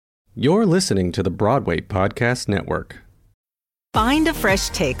You're listening to the Broadway Podcast Network. Find a fresh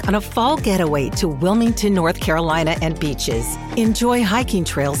take on a fall getaway to Wilmington, North Carolina and beaches. Enjoy hiking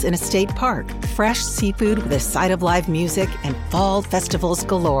trails in a state park, fresh seafood with a side of live music, and fall festivals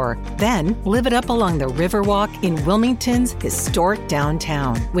galore. Then live it up along the Riverwalk in Wilmington's historic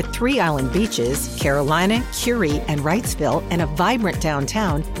downtown. With 3 island beaches, Carolina, Curie, and Wrightsville, and a vibrant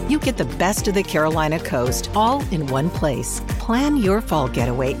downtown, you get the best of the Carolina coast all in one place. Plan your fall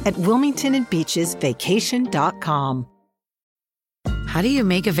getaway at WilmingtonandBeachesVacation.com. How do you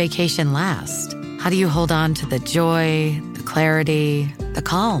make a vacation last? How do you hold on to the joy, the clarity, the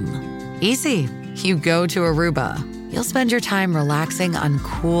calm? Easy. You go to Aruba. You'll spend your time relaxing on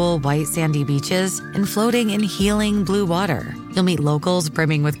cool, white sandy beaches and floating in healing blue water. You'll meet locals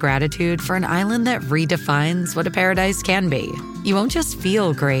brimming with gratitude for an island that redefines what a paradise can be. You won't just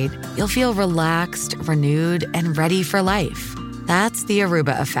feel great, you'll feel relaxed, renewed, and ready for life. That's the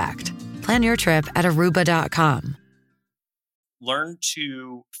Aruba effect. Plan your trip at Aruba.com. Learn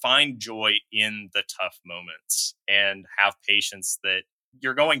to find joy in the tough moments and have patience that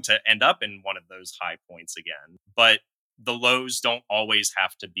you're going to end up in one of those high points again. But the lows don't always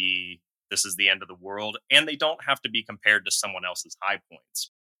have to be, this is the end of the world, and they don't have to be compared to someone else's high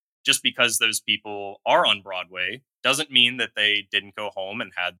points. Just because those people are on Broadway doesn't mean that they didn't go home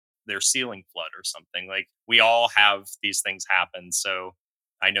and had their ceiling flood or something. Like, we all have these things happen. So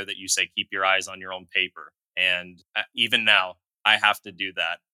I know that you say keep your eyes on your own paper. And even now, I have to do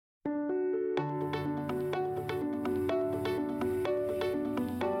that.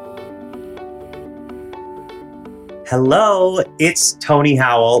 Hello, it's Tony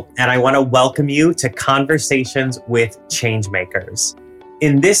Howell, and I want to welcome you to Conversations with Changemakers.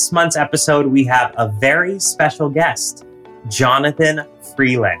 In this month's episode, we have a very special guest, Jonathan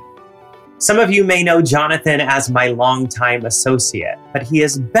Freeland. Some of you may know Jonathan as my longtime associate, but he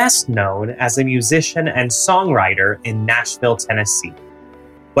is best known as a musician and songwriter in Nashville, Tennessee.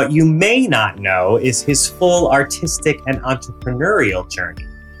 What you may not know is his full artistic and entrepreneurial journey,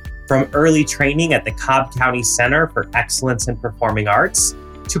 from early training at the Cobb County Center for Excellence in Performing Arts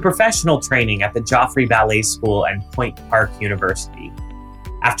to professional training at the Joffrey Ballet School and Point Park University.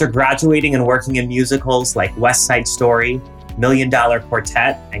 After graduating and working in musicals like West Side Story, $1 Million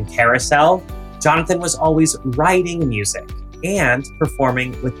Quartet, and Carousel, Jonathan was always writing music and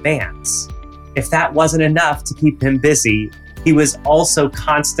performing with bands. If that wasn't enough to keep him busy, he was also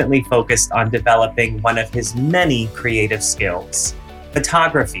constantly focused on developing one of his many creative skills: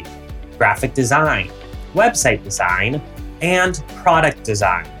 photography, graphic design, website design, and product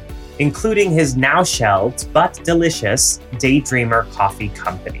design, including his now shelved but delicious Daydreamer Coffee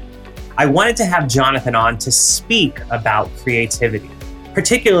Company. I wanted to have Jonathan on to speak about creativity,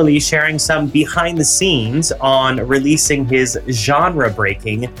 particularly sharing some behind the scenes on releasing his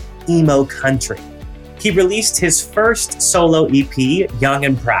genre-breaking emo country. He released his first solo EP, Young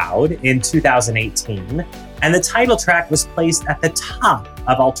and Proud, in 2018, and the title track was placed at the top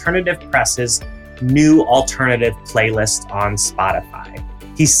of Alternative Press's new alternative playlist on Spotify.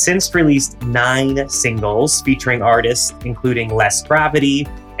 He's since released 9 singles featuring artists including Les Gravity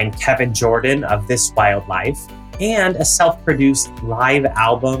and Kevin Jordan of This Wild Life, and a self-produced live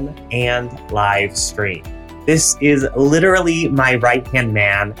album and live stream. This is literally my right-hand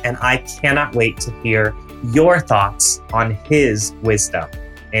man, and I cannot wait to hear your thoughts on his wisdom.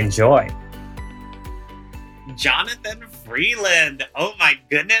 Enjoy. Jonathan Freeland. Oh my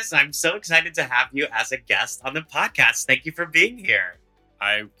goodness, I'm so excited to have you as a guest on the podcast. Thank you for being here.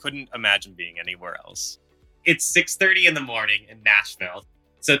 I couldn't imagine being anywhere else. It's 6:30 in the morning in Nashville.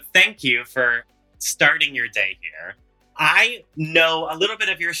 So thank you for starting your day here. I know a little bit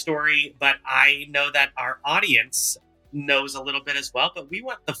of your story, but I know that our audience knows a little bit as well, but we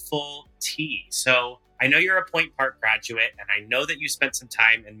want the full tea. So I know you're a Point Park graduate, and I know that you spent some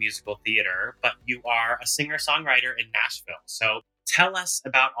time in musical theater, but you are a singer-songwriter in Nashville. So tell us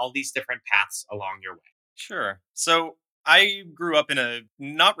about all these different paths along your way. Sure. So I grew up in I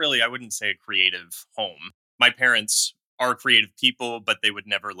wouldn't say a creative home. My parents are creative people, but they would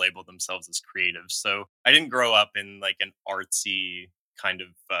never label themselves as creative. So I didn't grow up in like an artsy kind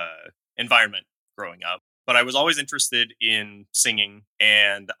of environment growing up, but I was always interested in singing,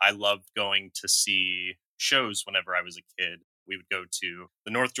 and I loved going to see shows whenever I was a kid. We would go to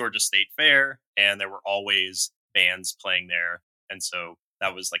the North Georgia State Fair, and there were always bands playing there. And so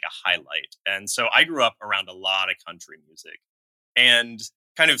that was like a highlight. And so I grew up around a lot of country music, and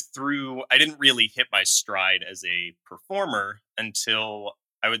I didn't really hit my stride as a performer until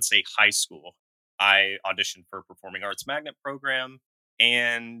I would say high school. I auditioned for a performing arts magnet program,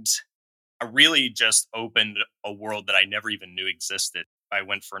 and I really just opened a world that I never even knew existed. I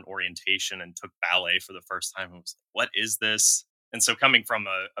went for an orientation and took ballet for the first time. I was like, what is this? And so coming from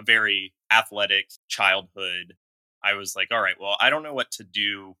a very athletic childhood, I was like, all right, well, I don't know what to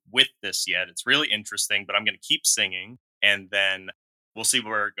do with this yet. It's really interesting, but I'm going to keep singing and then we'll see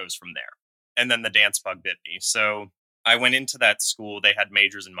where it goes from there. And then the dance bug bit me. So I went into that school. They had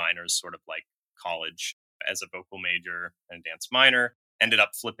majors and minors, sort of like college, as a vocal major and dance minor. Ended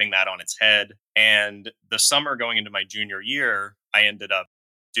up flipping that on its head. And the summer going into my junior year, I ended up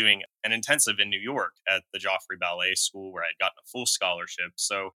doing an intensive in New York at the Joffrey Ballet School where I'd gotten a full scholarship.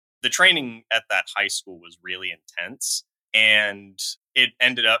 So the training at that high school was really intense. And it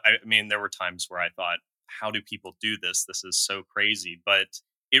ended up, I mean, there were times where I thought, how do people do this? This is so crazy. But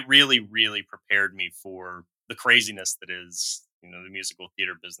it really, really prepared me for the craziness that is, the musical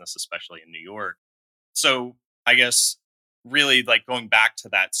theater business, especially in New York. So I guess really like going back to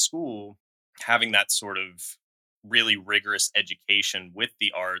that school, having that sort of really rigorous education with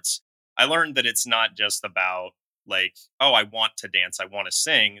the arts, I learned that it's not just about like, oh, I want to dance, I want to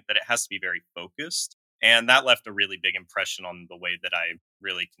sing, that it has to be very focused. And that left a really big impression on the way that I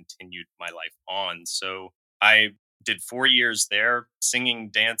really continued my life on. So I did 4 years there, singing,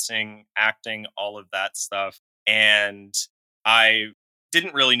 dancing, acting, all of that stuff. And I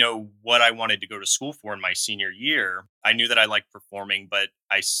didn't really know what I wanted to go to school for in my senior year. I knew that I liked performing, but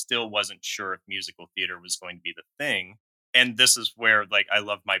I still wasn't sure if musical theater was going to be the thing. And this is where, like, I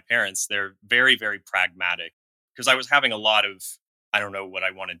love my parents. They're very, very pragmatic because I was having a lot of, I don't know what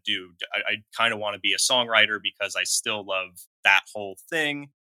I want to do. I kind of want to be a songwriter because I still love that whole thing.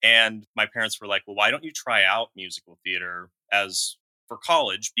 And my parents were like, well, why don't you try out musical theater as for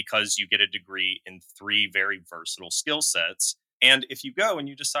college? Because you get a degree in 3 very versatile skill sets. And if you go and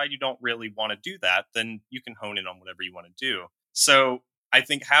you decide you don't really want to do that, then you can hone in on whatever you want to do. So I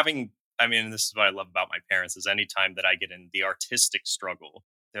think this is what I love about my parents, is anytime that I get in the artistic struggle,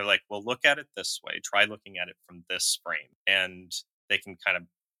 they're like, well, look at it this way. Try looking at it from this frame. And they can kind of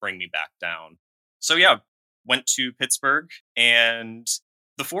bring me back down. So yeah, went to Pittsburgh, and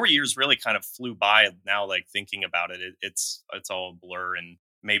the 4 years really kind of flew by. Now, like thinking about it, it's all a blur. And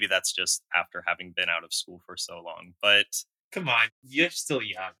maybe that's just after having been out of school for so long. But come on, you're still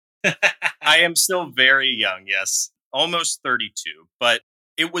young. I am still very young, yes. Almost 32. But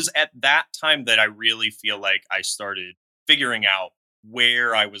it was at that time that I really feel like I started figuring out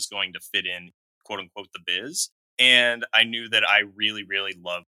where I was going to fit in, quote unquote, the biz. And I knew that I really, really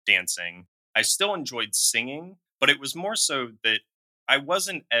loved dancing. I still enjoyed singing, but it was more so that I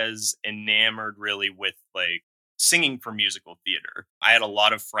wasn't as enamored really with like singing for musical theater. I had a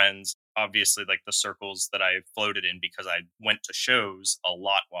lot of friends, obviously, like the circles that I floated in because I went to shows a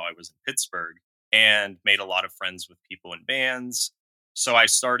lot while I was in Pittsburgh and made a lot of friends with people in bands. So I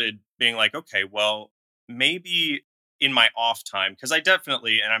started being like, okay, well, maybe in my off time, because I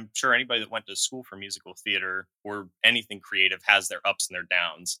definitely, and I'm sure anybody that went to school for musical theater or anything creative has their ups and their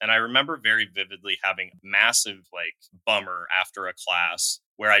downs. And I remember very vividly having a massive like bummer after a class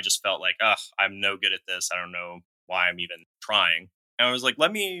where I just felt like, I'm no good at this. I don't know why I'm even trying. And I was like,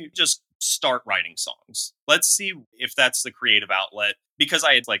 let me just start writing songs. Let's see if that's the creative outlet, because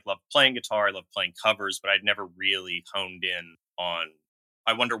I had like loved playing guitar, I loved playing covers, but I'd never really honed in on,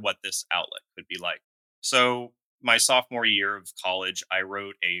 I wonder what this outlet could be like. So my sophomore year of college, I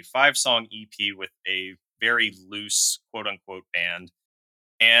wrote a 5-song EP with a very loose, quote unquote, band.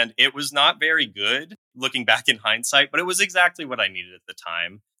 And it was not very good looking back in hindsight, but it was exactly what I needed at the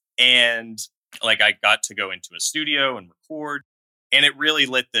time. And like I got to go into a studio and record, and it really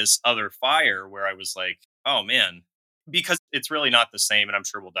lit this other fire where I was like, oh man, because it's really not the same. And I'm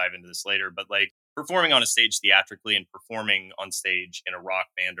sure we'll dive into this later, but like performing on a stage theatrically and performing on stage in a rock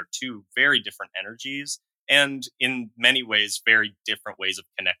band are 2 very different energies. And in many ways, very different ways of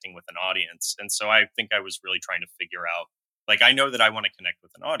connecting with an audience. And so I think I was really trying to figure out, like, I know that I want to connect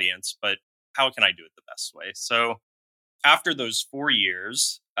with an audience, but how can I do it the best way? So after those 4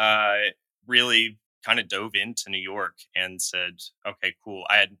 years, really kind of dove into New York and said, okay, cool.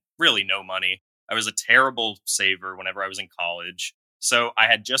 I had really no money. I was a terrible saver whenever I was in college. So I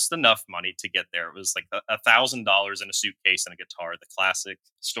had just enough money to get there. It was like $1,000 in a suitcase and a guitar, the classic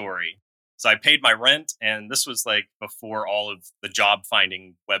story. So I paid my rent, and this was like before all of the job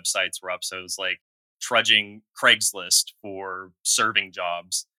finding websites were up. So it was like trudging Craigslist for serving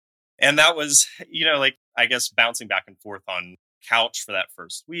jobs. And that was, like, I guess bouncing back and forth on couch for that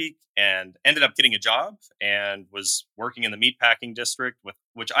first week, and ended up getting a job and was working in the meatpacking district,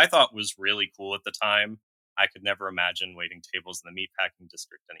 which I thought was really cool at the time. I could never imagine waiting tables in the meatpacking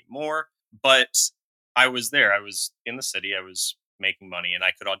district anymore. But I was there. I was in the city. I was making money, and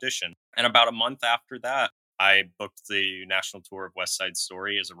I could audition. And about a month after that, I booked the national tour of West Side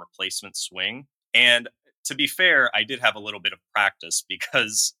Story as a replacement swing. And to be fair, I did have a little bit of practice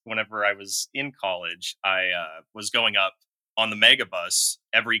because whenever I was in college, I was going up on the megabus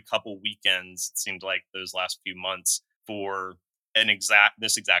every couple weekends, it seemed like those last few months, for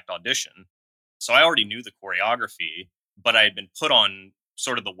this exact audition. So I already knew the choreography, but I had been put on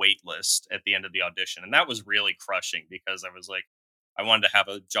sort of the wait list at the end of the audition. And that was really crushing because I was like, I wanted to have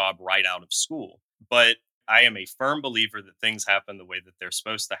a job right out of school. But I am a firm believer that things happen the way that they're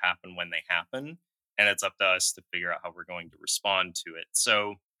supposed to happen when they happen. And it's up to us to figure out how we're going to respond to it.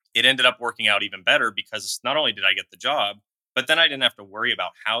 So it ended up working out even better because not only did I get the job, but then I didn't have to worry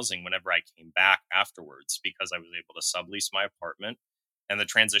about housing whenever I came back afterwards because I was able to sublease my apartment and the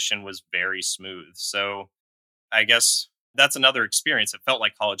transition was very smooth. So I guess that's another experience. It felt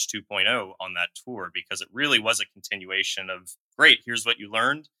like College 2.0 on that tour because it really was a continuation of, great, here's what you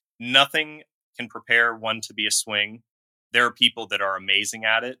learned. Nothing can prepare one to be a swing. There are people that are amazing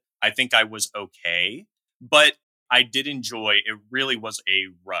at it. I think I was okay, but I did enjoy, it really was a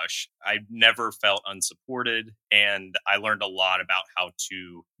rush. I never felt unsupported, and I learned a lot about how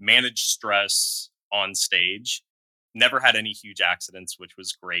to manage stress on stage. Never had any huge accidents, which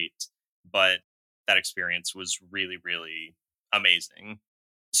was great, but that experience was really, really amazing.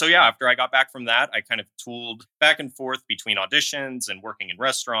 So yeah, after I got back from that, I kind of tooled back and forth between auditions and working in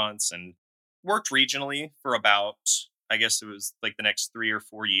restaurants and worked regionally for about, I guess it was like the next 3 or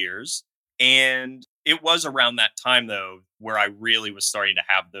 4 years. And it was around that time, though, where I really was starting to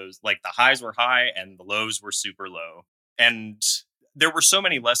have those, like the highs were high and the lows were super low. And there were so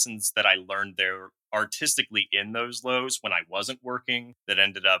many lessons that I learned there artistically in those lows when I wasn't working that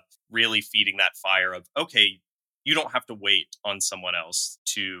ended up really feeding that fire of, okay, you don't have to wait on someone else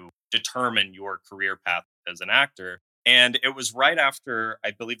to determine your career path as an actor. And it was right after,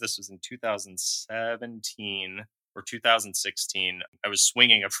 I believe this was in 2017 or 2016, I was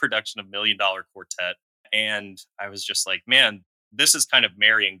swinging a production of $1 Million Quartet. And I was just like, man, this is kind of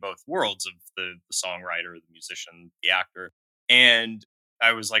marrying both worlds of the songwriter, the musician, the actor. And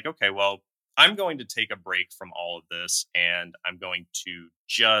I was like, okay, well, I'm going to take a break from all of this and I'm going to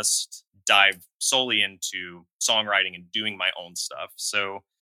just dive solely into songwriting and doing my own stuff. So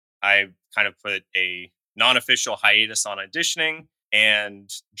I kind of put a non-official hiatus on auditioning and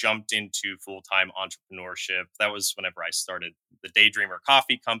jumped into full-time entrepreneurship. That was whenever I started the Daydreamer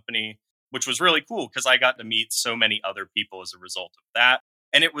Coffee Company, which was really cool because I got to meet so many other people as a result of that.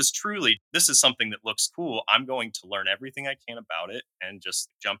 And it was truly, this is something that looks cool. I'm going to learn everything I can about it and just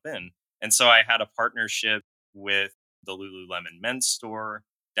jump in. And so I had a partnership with the Lululemon men's store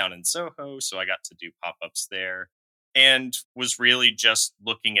down in Soho. So I got to do pop-ups there and was really just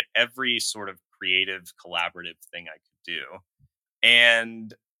looking at every sort of creative, collaborative thing I could do.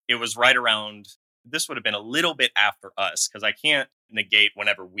 And it was right around, this would have been a little bit after us because I can't negate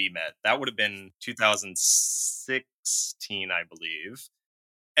whenever we met. That would have been 2016, I believe.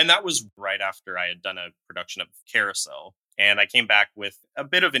 And that was right after I had done a production of Carousel. And I came back with a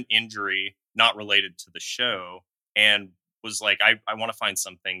bit of an injury, not related to the show, and was like, I want to find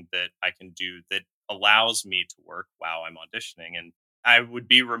something that I can do that allows me to work while I'm auditioning. And I would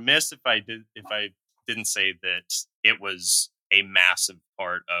be remiss if I didn't say that it was a massive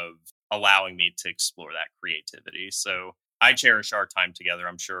part of allowing me to explore that creativity. So I cherish our time together.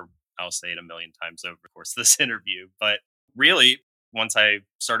 I'm sure I'll say it a million times over the course of this interview. But really, once I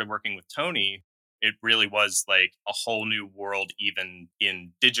started working with Tony, it really was like a whole new world, even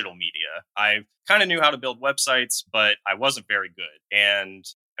in digital media. I kind of knew how to build websites, but I wasn't very good. And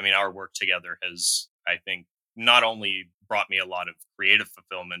I mean, our work together has, I think, not only brought me a lot of creative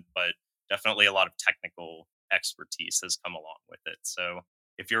fulfillment, but definitely a lot of technical expertise has come along with it. So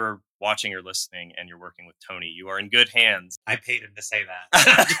if you're watching or listening and you're working with Tony, you are in good hands. I paid him to say that.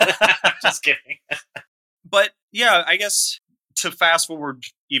 Just kidding. But yeah, I guess to fast forward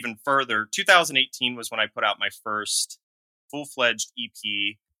even further, 2018 was when I put out my first full-fledged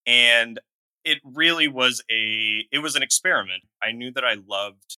EP. And it really was an experiment. I knew that I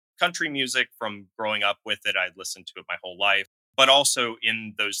loved country music from growing up with it. I'd listened to it my whole life. But also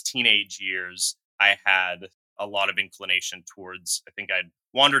in those teenage years, I had a lot of inclination towards, I think I'd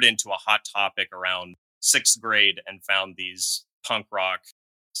wandered into a Hot Topic around 6th grade and found these punk rock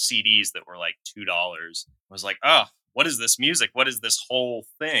CDs that were like $2. I was like, oh, what is this music? What is this whole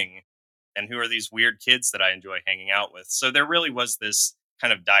thing? And who are these weird kids that I enjoy hanging out with? So there really was this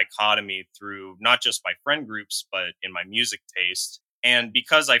kind of dichotomy through not just my friend groups, but in my music taste. And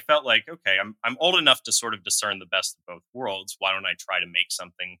because I felt like, okay, I'm old enough to sort of discern the best of both worlds, why don't I try to make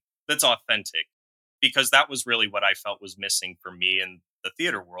something that's authentic? Because that was really what I felt was missing for me in the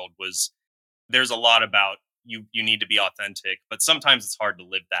theater world. Was there's a lot about you need to be authentic, but sometimes it's hard to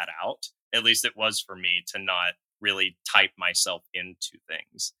live that out. At least it was for me to not really type myself into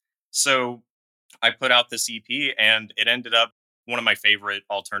things. So I put out this EP and it ended up one of my favorite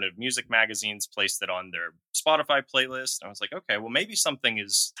alternative music magazines placed it on their Spotify playlist. I was like, okay, well, maybe something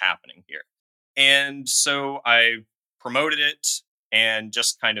is happening here. And so I promoted it and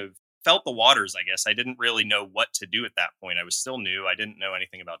just kind of felt the waters, I guess. I didn't really know what to do at that point. I was still new. I didn't know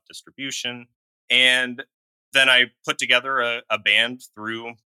anything about distribution. And then I put together a band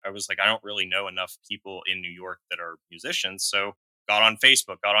through, I was like, I don't really know enough people in New York that are musicians. So got on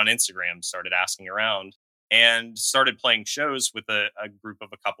Facebook, got on Instagram, started asking around and started playing shows with a group of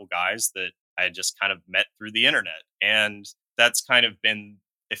a couple guys that I had just kind of met through the internet. And that's kind of been,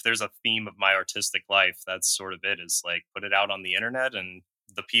 if there's a theme of my artistic life, that's sort of it, is like put it out on the internet and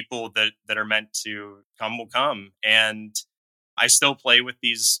the people that are meant to come will come. And I still play with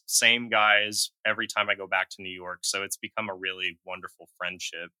these same guys every time I go back to New York. So it's become a really wonderful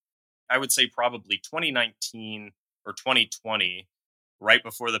friendship. I would say probably 2019 or 2020, right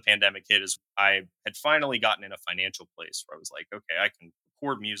before the pandemic hit, is I had finally gotten in a financial place where I was like, okay, I can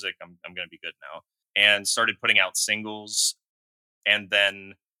record music. I'm going to be good now. And started putting out singles. And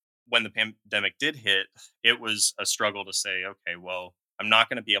then when the pandemic did hit, it was a struggle to say, okay, well, I'm not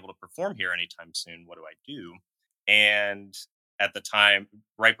going to be able to perform here anytime soon. What do I do? And at the time,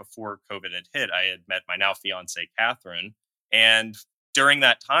 right before COVID had hit, I had met my now fiance, Catherine. And during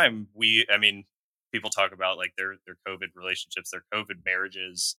that time, people talk about like their COVID relationships, their COVID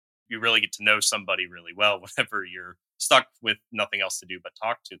marriages. You really get to know somebody really well whenever you're stuck with nothing else to do but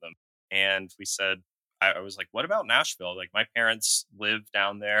talk to them. And we said, I was like, what about Nashville? Like my parents live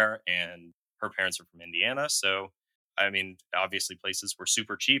down there and her parents are from Indiana. So, obviously places were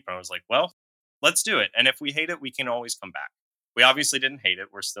super cheap. And I was like, well, let's do it. And if we hate it, we can always come back. We obviously didn't hate it.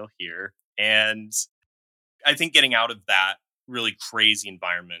 We're still here. And I think getting out of that really crazy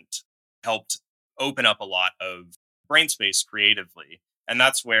environment helped open up a lot of brain space creatively. And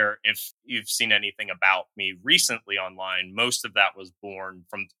that's where, if you've seen anything about me recently online, most of that was born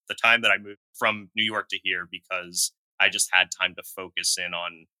from the time that I moved from New York to here, because I just had time to focus in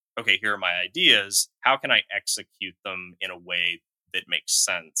on, okay, here are my ideas. How can I execute them in a way that makes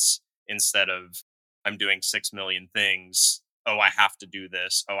sense, instead of I'm doing 6 million things. Oh, I have to do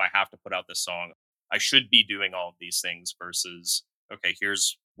this. Oh, I have to put out this song. I should be doing all of these things versus, okay,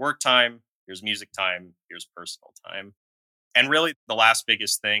 here's work time, here's music time, here's personal time. And really the last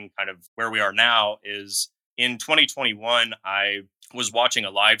biggest thing, kind of where we are now, is in 2021, I was watching a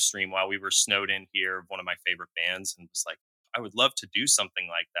live stream while we were snowed in here of one of my favorite bands, and was like, I would love to do something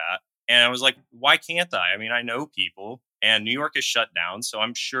like that. And I was like, why can't I? I know people, and New York is shut down. So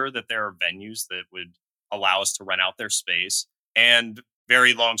I'm sure that there are venues that would allow us to rent out their space. And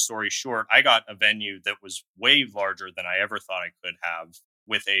very long story short, I got a venue that was way larger than I ever thought I could have,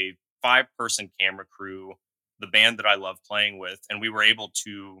 with a 5-person camera crew, the band that I love playing with. And we were able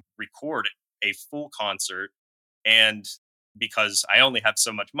to record a full concert. And because I only had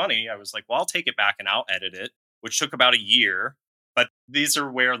so much money, I was like, well, I'll take it back and I'll edit it, which took about a year. But these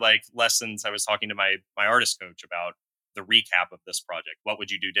are where, like, lessons, I was talking to my artist coach about the recap of this project. What would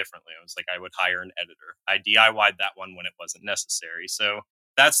you do differently? I was like, I would hire an editor. I DIY'd that one when it wasn't necessary. So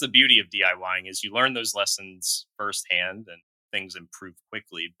that's the beauty of DIYing, is you learn those lessons firsthand and things improve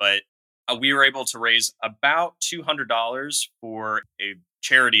quickly. But we were able to raise about $200 for a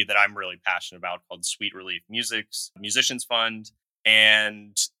charity that I'm really passionate about called Sweet Relief Musicians Fund.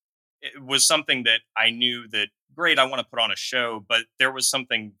 And it was something that I knew that, great, I want to put on a show, but there was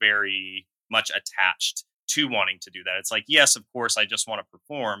something very much attached to wanting to do that. It's like, yes, of course, I just want to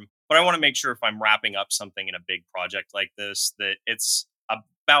perform, but I want to make sure if I'm wrapping up something in a big project like this, that it's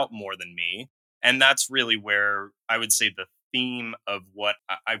about more than me. And that's really where I would say the theme of what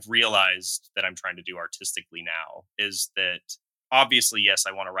I've realized that I'm trying to do artistically now is that, obviously, yes,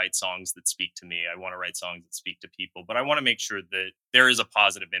 I want to write songs that speak to me. I want to write songs that speak to people, but I want to make sure that there is a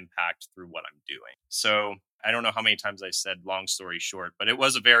positive impact through what I'm doing. So I don't know how many times I said long story short, but it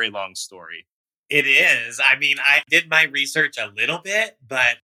was a very long story. It is. I did my research a little bit,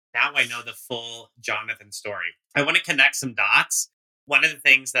 but now I know the full Jonathan story. I want to connect some dots. One of the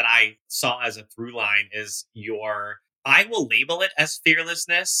things that I saw as a through line is I will label it as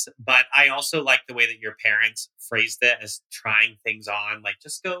fearlessness, but I also like the way that your parents phrased it as trying things on, like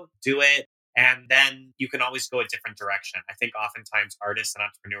just go do it. And then you can always go a different direction. I think oftentimes artists and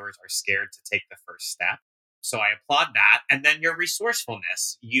entrepreneurs are scared to take the first step. So I applaud that. And then your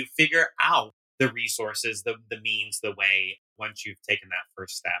resourcefulness, you figure out the resources, the means, the way, once you've taken that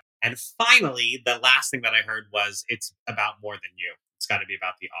first step. And finally, the last thing that I heard was, it's about more than you. It's got to be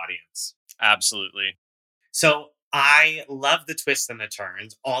about the audience. Absolutely. So I love the twists and the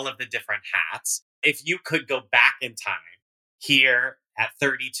turns, all of the different hats. If you could go back in time here at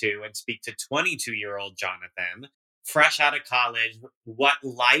 32 and speak to 22-year-old Jonathan, fresh out of college, what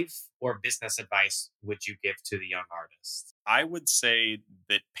life or business advice would you give to the young artist? I would say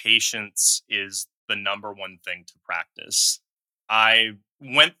that patience is the number one thing to practice. I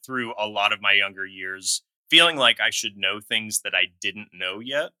went through a lot of my younger years feeling like I should know things that I didn't know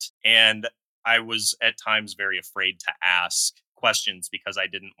yet. And I was at times very afraid to ask questions because I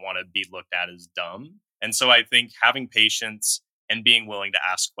didn't want to be looked at as dumb. And so I think having patience and being willing to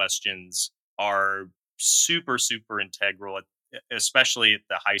ask questions are super, super integral, especially at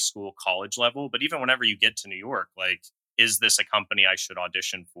the high school, college level. But even whenever you get to New York, like, is this a company I should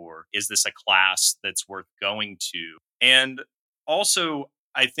audition for? Is this a class that's worth going to? And also,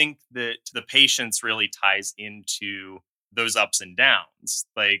 I think that the patience really ties into those ups and downs.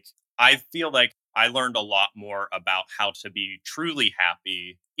 Like, I feel like I learned a lot more about how to be truly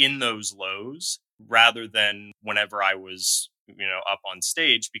happy in those lows rather than whenever I was, up on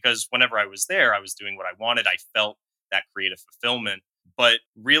stage, because whenever I was there, I was doing what I wanted. I felt that creative fulfillment, but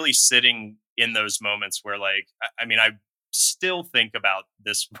really sitting in those moments where, like, I still think about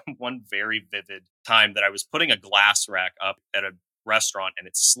this one very vivid time that I was putting a glass rack up at a restaurant and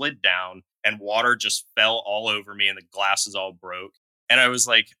it slid down and water just fell all over me and the glasses all broke. And I was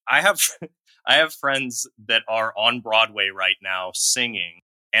like, I have friends that are on Broadway right now singing,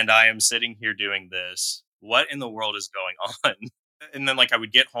 and I am sitting here doing this. What in the world is going on? And then, like, I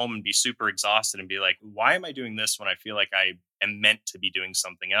would get home and be super exhausted and be like, why am I doing this when I feel like I am meant to be doing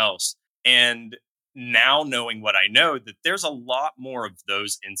something else? And now, knowing what I know, that there's a lot more of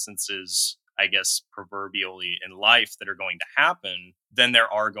those instances, I guess, proverbially in life that are going to happen than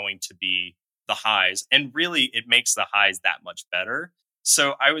there are going to be the highs. And really, it makes the highs that much better.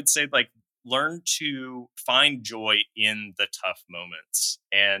 So I would say, like, learn to find joy in the tough moments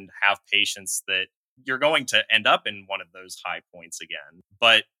and have patience that you're going to end up in one of those high points again.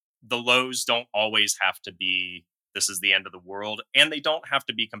 But the lows don't always have to be, this is the end of the world. And they don't have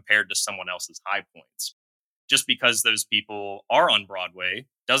to be compared to someone else's high points. Just because those people are on Broadway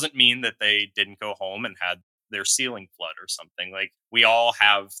doesn't mean that they didn't go home and had their ceiling flood or something. Like, we all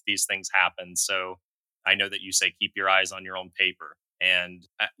have these things happen. So I know that you say keep your eyes on your own paper. And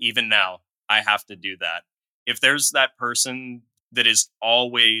even now, I have to do that. If there's that person that is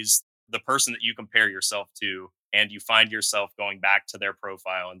always the person that you compare yourself to, and you find yourself going back to their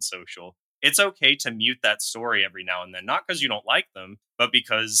profile and social, it's okay to mute that story every now and then. Not because you don't like them, but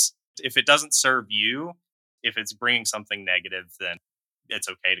because if it doesn't serve you, if it's bringing something negative, then it's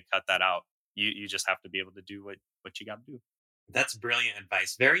okay to cut that out. You just have to be able to do what you got to do. That's brilliant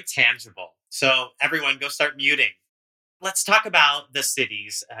advice. Very tangible. So everyone go start muting. Let's talk about the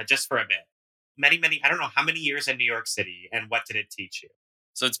cities just for a bit. Many, I don't know how many years in New York City, and what did it teach you?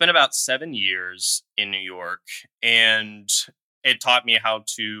 So it's been about 7 years in New York, and it taught me how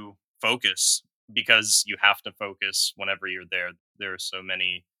to focus, because you have to focus whenever you're there. There are so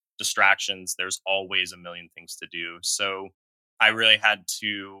many distractions. There's always a million things to do. So I really had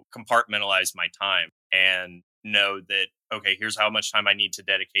to compartmentalize my time and know that, okay, here's how much time I need to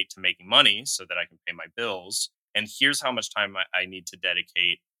dedicate to making money so that I can pay my bills. And here's how much time I need to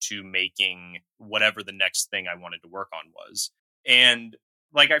dedicate to making whatever the next thing I wanted to work on was. And,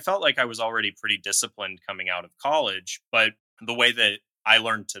 like, I felt like I was already pretty disciplined coming out of college, but the way that I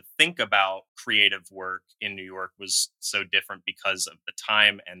learned to think about creative work in New York was so different because of the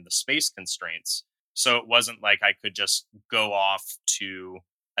time and the space constraints. So it wasn't like I could just go off to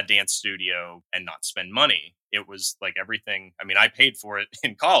a dance studio and not spend money. It was like everything. I mean, I paid for it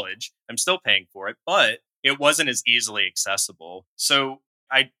in college. I'm still paying for it, but it wasn't as easily accessible. So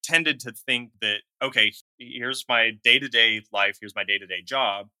I tended to think that, okay, here's my day-to-day life, here's my day-to-day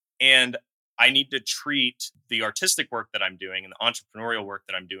job, and I need to treat the artistic work that I'm doing and the entrepreneurial work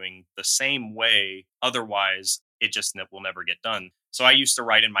that I'm doing the same way. Otherwise, it just will never get done. So I used to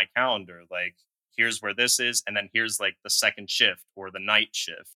write in my calendar, like, here's where this is, and then here's like the second shift or the night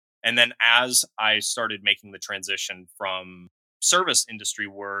shift. And then as I started making the transition from service industry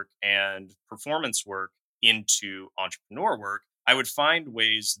work and performance work into entrepreneur work, I would find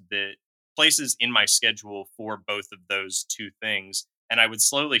ways that places in my schedule for both of those two things, and I would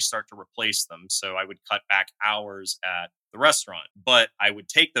slowly start to replace them. So I would cut back hours at the restaurant, but I would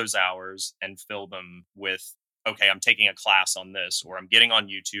take those hours and fill them with, okay, I'm taking a class on this, or I'm getting on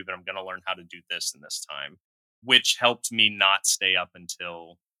YouTube and I'm going to learn how to do this in this time, which helped me not stay up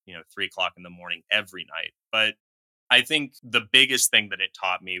until, 3:00 in the morning every night. But I think the biggest thing that it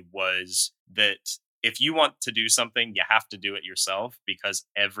taught me was that if you want to do something, you have to do it yourself because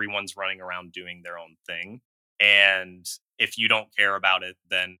everyone's running around doing their own thing. And if you don't care about it,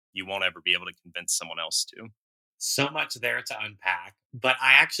 then you won't ever be able to convince someone else to. So much there to unpack, but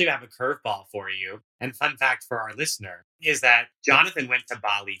I actually have a curveball for you. And fun fact for our listener is that Jonathan went to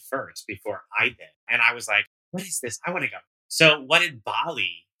Bali first before I did. And I was like, what is this? I want to go. So what did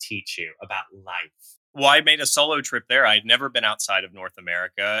Bali teach you about life? Well, I made a solo trip there. I'd never been outside of North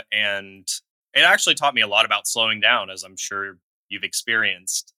America. And it actually taught me a lot about slowing down, as I'm sure you've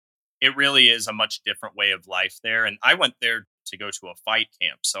experienced. It really is a much different way of life there. And I went there to go to a fight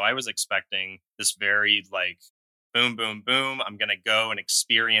camp. So I was expecting this very boom, boom, boom. I'm going to go and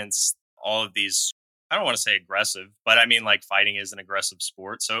experience all of these. I don't want to say aggressive, but I mean, fighting is an aggressive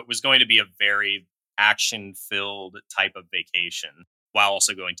sport. So it was going to be a very action filled type of vacation while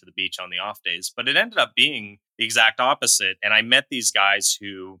also going to the beach on the off days. But it ended up being the exact opposite. And I met these guys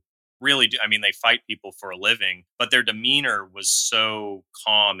who really do. I mean, they fight people for a living, but their demeanor was so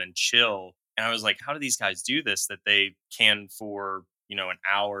calm and chill. And I was like, how do these guys do this that they can for, an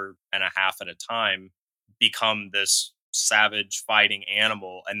hour and a half at a time become this savage fighting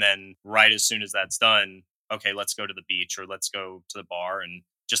animal? And then right as soon as that's done, okay, let's go to the beach or let's go to the bar and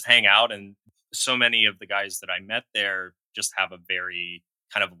just hang out. And so many of the guys that I met there just have a very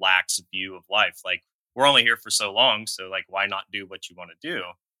kind of lax view of life. We're only here for so long. So why not do what you want to do?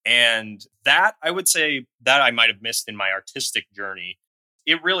 And that, I would say that I might have missed in my artistic journey.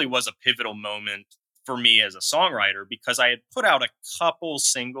 It really was a pivotal moment for me as a songwriter because I had put out a couple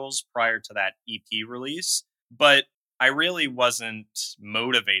singles prior to that EP release, but I really wasn't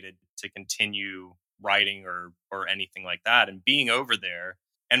motivated to continue writing or anything like that. And being over there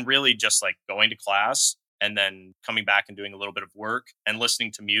and really just going to class and then coming back and doing a little bit of work and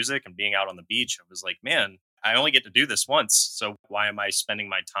listening to music and being out on the beach, I was like, man, I only get to do this once. So why am I spending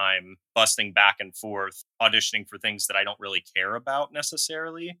my time busting back and forth, auditioning for things that I don't really care about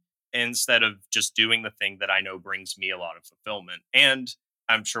necessarily, instead of just doing the thing that I know brings me a lot of fulfillment? And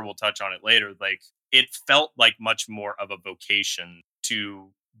I'm sure we'll touch on it later. It felt like much more of a vocation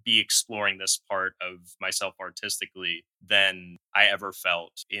to be exploring this part of myself artistically than I ever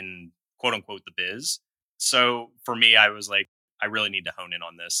felt in quote unquote the biz. So for me, I was like, I really need to hone in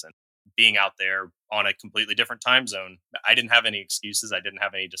on this. And being out there on a completely different time zone, I didn't have any excuses. I didn't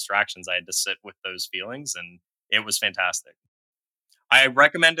have any distractions. I had to sit with those feelings and it was fantastic. I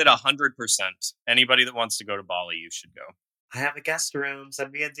recommend it 100%. Anybody that wants to go to Bali, you should go. I have a guest room.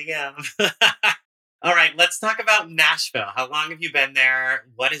 Send me a DM. All right, let's talk about Nashville. How long have you been there?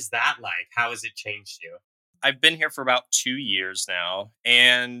 What is that like? How has it changed you? I've been here for about 2 years now,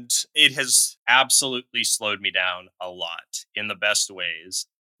 and it has absolutely slowed me down a lot in the best ways.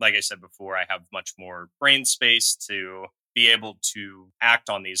 Like I said before, I have much more brain space to be able to act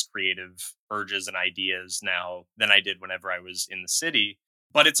on these creative urges and ideas now than I did whenever I was in the city.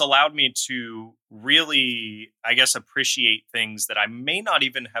 But it's allowed me to really, I guess, appreciate things that I may not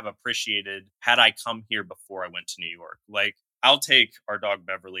even have appreciated had I come here before I went to New York. I'll take our dog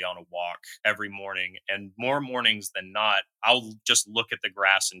Beverly on a walk every morning, and more mornings than not, I'll just look at the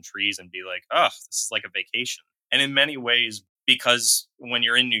grass and trees and be like, oh, this is like a vacation. And in many ways, because when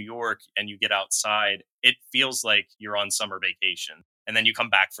you're in New York and you get outside, it feels like you're on summer vacation. And then you come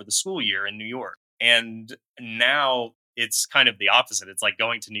back for the school year in New York. And now it's kind of the opposite. It's like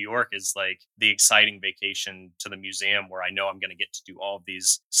going to New York is like the exciting vacation to the museum where I know I'm going to get to do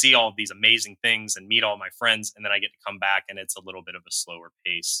see all of these amazing things and meet all my friends. And then I get to come back and it's a little bit of a slower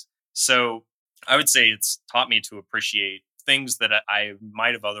pace. So I would say it's taught me to appreciate things that I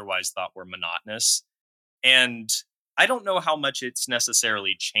might have otherwise thought were monotonous. And I don't know how much it's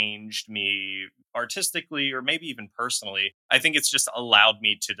necessarily changed me artistically or maybe even personally. I think it's just allowed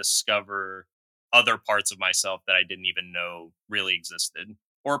me to discover other parts of myself that I didn't even know really existed,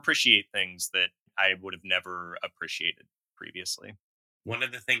 or appreciate things that I would have never appreciated previously. One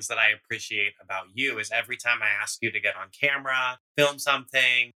of the things that I appreciate about you is every time I ask you to get on camera, film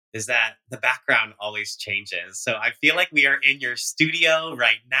something, is that the background always changes. So I feel like we are in your studio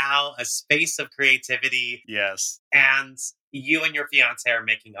right now, a space of creativity. Yes. And you and your fiance are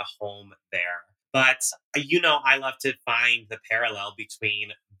making a home there. But, I love to find the parallel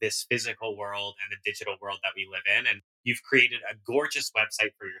between this physical world and the digital world that we live in. And you've created a gorgeous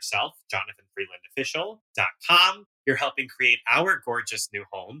website for yourself, JonathanFreelandOfficial.com. You're helping create our gorgeous new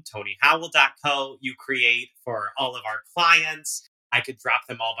home, TonyHowell.co. You create for all of our clients. I could drop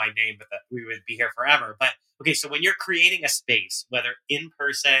them all by name, but we would be here forever. But okay, so when you're creating a space, whether in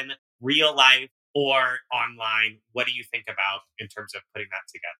person, real life, or online, what do you think about in terms of putting that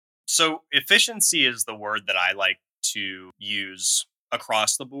together? So efficiency is the word that I like to use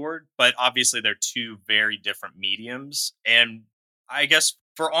across the board, but obviously they're two very different mediums. And I guess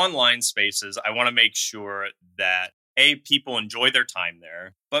for online spaces, I want to make sure that people enjoy their time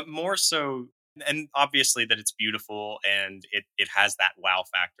there, but more so, and obviously that it's beautiful and it has that wow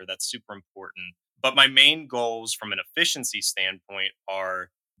factor. That's super important. But my main goals from an efficiency standpoint are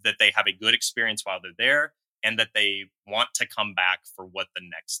that they have a good experience while they're there and that they want to come back for what the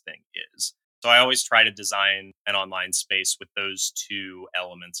next thing is. So I always try to design an online space with those two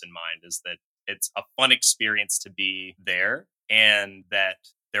elements in mind, is that it's a fun experience to be there and that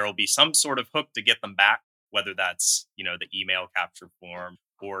there will be some sort of hook to get them back, whether that's, the email capture form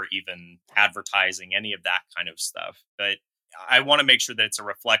or even advertising, any of that kind of stuff. But I want to make sure that it's a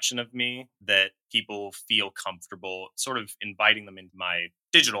reflection of me, that people feel comfortable sort of inviting them into my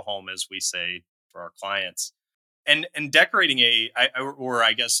digital home, as we say for our clients. And decorating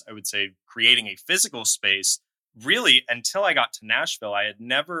I guess I would say creating a physical space, really, until I got to Nashville, I had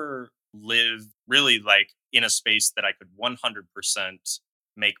never lived really like in a space that I could 100%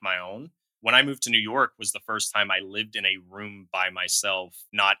 make my own. When I moved to New York was the first time I lived in a room by myself,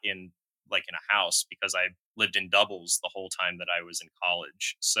 not in like in a house, because I lived in doubles the whole time that I was in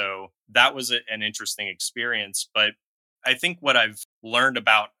college. So that was an interesting experience. But I think what I've learned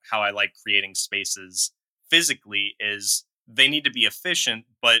about how I like creating spaces physically is they need to be efficient,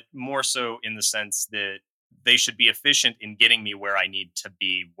 but more so in the sense that they should be efficient in getting me where I need to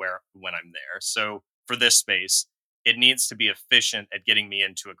be when I'm there. So for this space, it needs to be efficient at getting me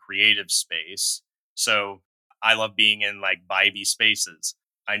into a creative space. So I love being in like vibey spaces.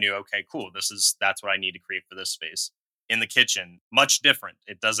 I knew, okay, cool. That's what I need to create for this space. In the kitchen, much different.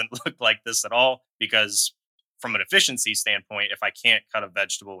 It doesn't look like this at all, because from an efficiency standpoint, if I can't cut a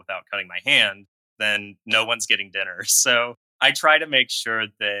vegetable without cutting my hand, then no one's getting dinner. So I try to make sure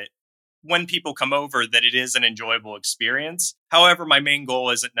that when people come over, that it is an enjoyable experience. However, my main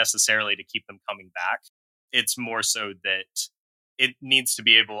goal isn't necessarily to keep them coming back. It's more so that it needs to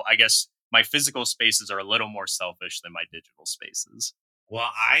be able, I guess, my physical spaces are a little more selfish than my digital spaces. Well,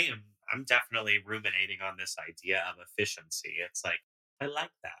 I'm definitely ruminating on this idea of efficiency. It's like, I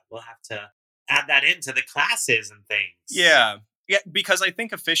like that. We'll have to add that into the classes and things. Yeah, because I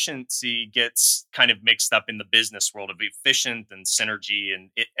think efficiency gets kind of mixed up in the business world of efficient and synergy and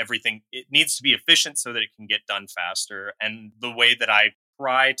everything. It needs to be efficient so that it can get done faster. And the way that I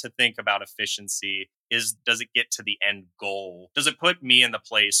try to think about efficiency is, does it get to the end goal? Does it put me in the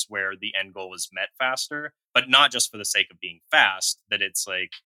place where the end goal is met faster, but not just for the sake of being fast, that it's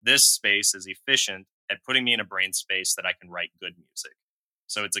like, this space is efficient at putting me in a brain space that I can write good music.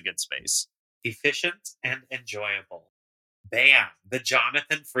 So it's a good space. Efficient and enjoyable. Bam. The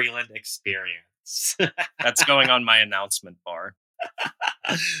Jonathan Freeland experience. That's going on my announcement bar.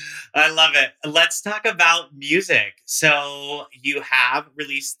 I love it. Let's talk about music. So you have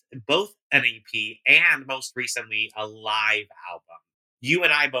released both an EP and most recently a live album. You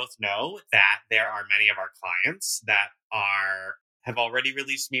and I both know that there are many of our clients that have already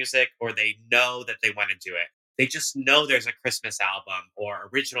released music, or they know that they want to do it. They just know there's a Christmas album or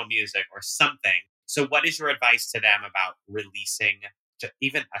original music or something. So what is your advice to them about releasing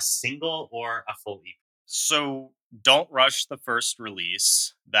even a single or a full EP? So don't rush the first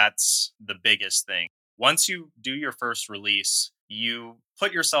release. That's the biggest thing. Once you do your first release, you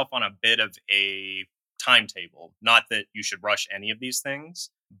put yourself on a bit of a timetable. Not that you should rush any of these things,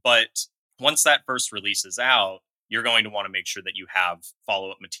 but once that first release is out, you're going to want to make sure that you have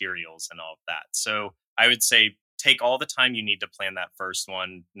follow-up materials and all of that. So I would say take all the time you need to plan that first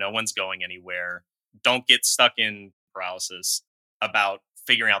one. No one's going anywhere. Don't get stuck in paralysis about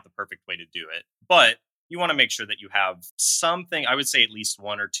figuring out the perfect way to do it. But you want to make sure that you have something, I would say at least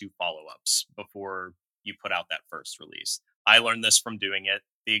one or two follow-ups before you put out that first release. I learned this from doing it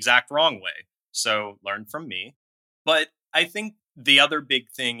the exact wrong way. So learn from me. But I think the other big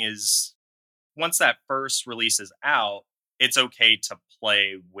thing is, once that first release is out, it's okay to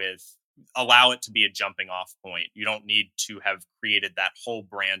allow it to be a jumping off point. You don't need to have created that whole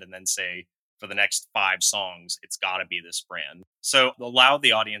brand and then say, for the next 5 songs, it's got to be this brand. So allow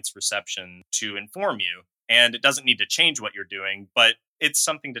the audience reception to inform you. And it doesn't need to change what you're doing, but it's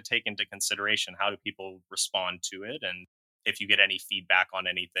something to take into consideration. How do people respond to it? And if you get any feedback on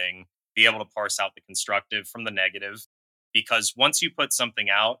anything, be able to parse out the constructive from the negative. Because once you put something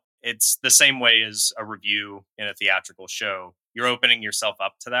out, it's the same way as a review in a theatrical show. You're opening yourself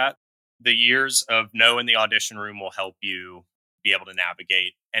up to that. The years of no in the audition room will help you be able to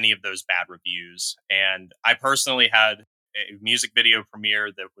navigate any of those bad reviews. And I personally had a music video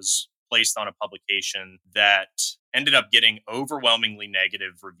premiere that was placed on a publication that ended up getting overwhelmingly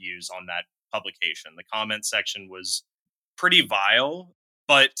negative reviews on that publication. The comment section was pretty vile,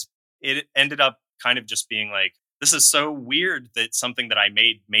 but it ended up kind of just being like, this is so weird that something that I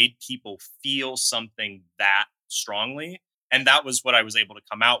made people feel something that strongly. And that was what I was able to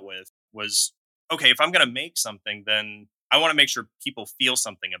come out with was, okay, if I'm going to make something, then I want to make sure people feel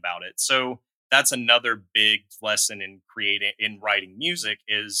something about it. So that's another big lesson in writing music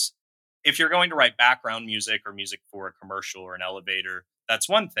is if you're going to write background music or music for a commercial or an elevator, that's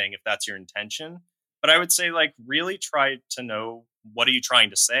one thing if that's your intention. But I would say like really try to know, what are you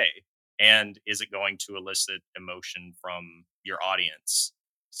trying to say? And is it going to elicit emotion from your audience?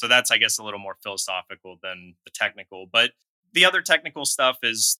 So that's, I guess, a little more philosophical than the technical. But the other technical stuff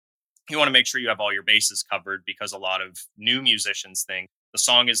is you want to make sure you have all your bases covered, because a lot of new musicians think the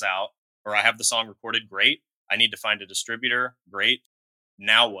song is out or I have the song recorded. Great. I need to find a distributor. Great.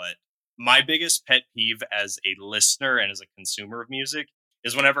 Now what? My biggest pet peeve as a listener and as a consumer of music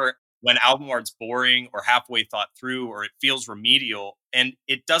is when album art's boring or halfway thought through or it feels remedial. And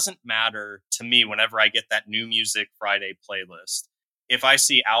it doesn't matter to me whenever I get that New Music Friday playlist. If I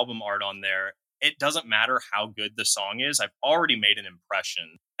see album art on there, it doesn't matter how good the song is. I've already made an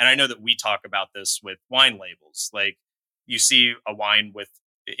impression. And I know that we talk about this with wine labels. Like you see a wine with,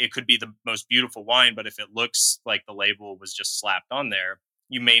 it could be the most beautiful wine, but if it looks like the label was just slapped on there,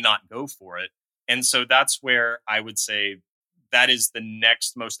 you may not go for it. And so that's where I would say that is the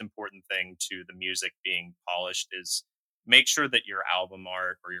next most important thing to the music being polished is make sure that your album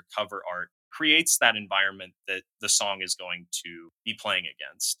art or your cover art creates that environment that the song is going to be playing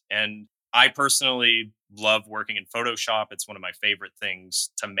against. And I personally love working in Photoshop. It's one of my favorite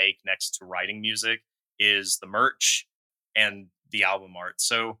things to make next to writing music is the merch and the album art.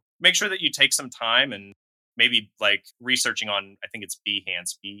 So make sure that you take some time and maybe like researching on, I think it's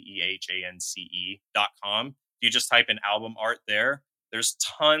Behance, BEHANCE.com. You just type in album art there. There's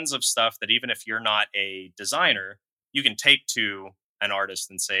tons of stuff that even if you're not a designer, you can take to an artist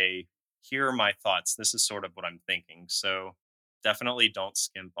and say, here are my thoughts. This is sort of what I'm thinking. So definitely don't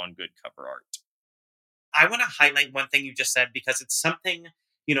skimp on good cover art. I want to highlight one thing you just said because it's something,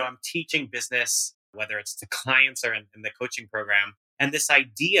 I'm teaching business, whether it's to clients or in the coaching program. And this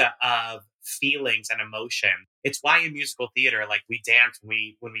idea of feelings and emotion, it's why in musical theater, like we dance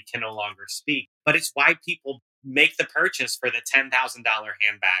when we can no longer speak, but it's why people make the purchase for the $10,000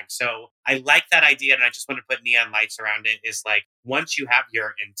 handbag. So I like that idea. And I just want to put neon lights around it is like, once you have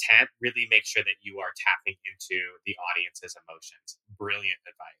your intent, really make sure that you are tapping into the audience's emotions. Brilliant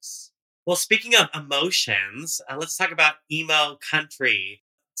advice. Well, speaking of emotions, let's talk about emo country.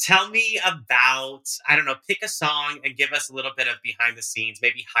 Tell me about, pick a song and give us a little bit of behind the scenes,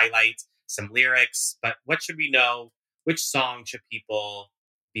 maybe highlight some lyrics, but what should we know? Which song should people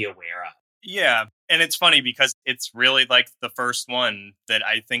be aware of? Yeah. And it's funny because it's really like the first one that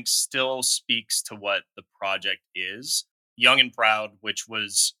I think still speaks to what the project is. Young and Proud, which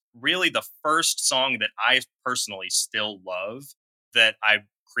was really the first song that I personally still love that I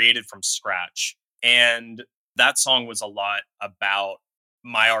created from scratch. And that song was a lot about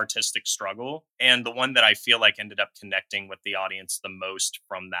my artistic struggle and the one that I feel like ended up connecting with the audience the most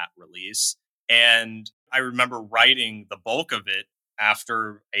from that release. And I remember writing the bulk of it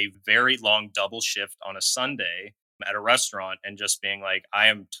after a very long double shift on a Sunday at a restaurant and just being like, I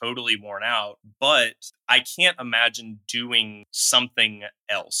am totally worn out, but I can't imagine doing something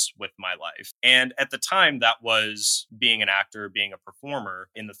else with my life. And at the time, that was being an actor, being a performer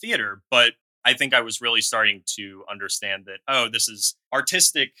in the theater. But I think I was really starting to understand that, this is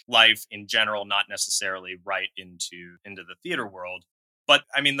artistic life in general, not necessarily right into the theater world. But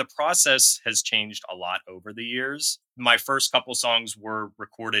I mean, the process has changed a lot over the years. My first couple songs were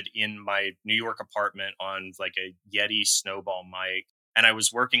recorded in my New York apartment on like a Yeti Snowball mic. And I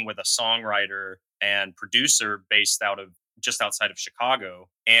was working with a songwriter and producer based out of just outside of Chicago.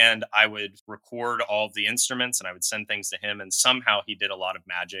 And I would record all of the instruments and I would send things to him. And somehow he did a lot of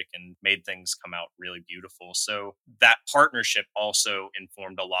magic and made things come out really beautiful. So that partnership also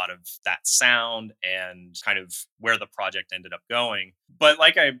informed a lot of that sound and kind of where the project ended up going. But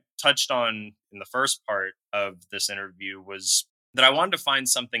like I touched on in the first part of this interview was that I wanted to find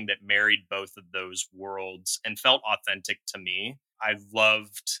something that married both of those worlds and felt authentic to me. I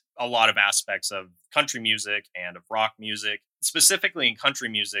loved a lot of aspects of country music and of rock music, specifically in country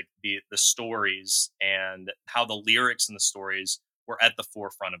music, the stories and how the lyrics and the stories were at the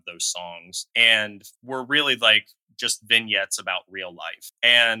forefront of those songs and were really like just vignettes about real life.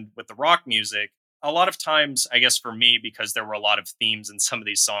 And with the rock music, a lot of times, I guess for me, because there were a lot of themes in some of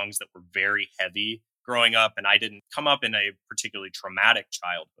these songs that were very heavy growing up, and I didn't come up in a particularly traumatic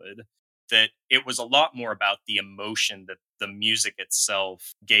childhood, that it was a lot more about the emotion that the music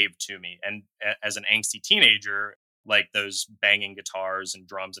itself gave to me. And as an angsty teenager, like those banging guitars and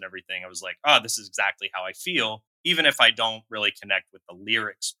drums and everything. I was like, oh, this is exactly how I feel, even if I don't really connect with the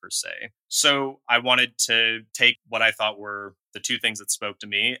lyrics per se. So I wanted to take what I thought were the two things that spoke to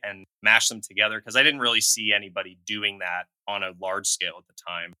me and mash them together, because I didn't really see anybody doing that on a large scale at the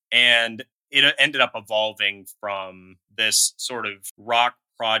time. And it ended up evolving from this sort of rock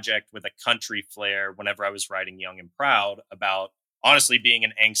project with a country flair whenever I was writing Young and Proud, about honestly being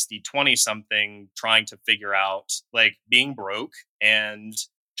an angsty 20-something trying to figure out, like, being broke and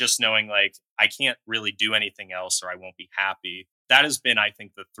just knowing like I can't really do anything else or I won't be happy. That has been, I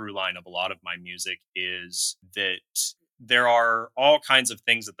think, the through line of a lot of my music, is that there are all kinds of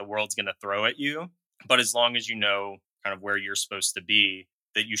things that the world's going to throw at you, but as long as you know kind of where you're supposed to be,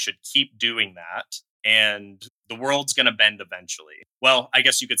 that you should keep doing that, and the world's going to bend eventually. Well, I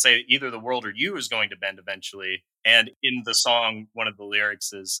guess you could say either the world or you is going to bend eventually. And in the song, one of the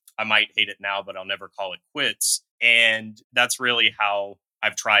lyrics is, I might hate it now, but I'll never call it quits. And that's really how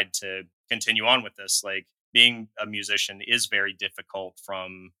I've tried to continue on with this. Like, being a musician is very difficult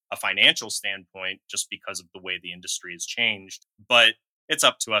from a financial standpoint, just because of the way the industry has changed. But it's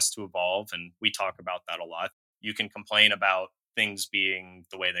up to us to evolve. And we talk about that a lot. You can complain about things being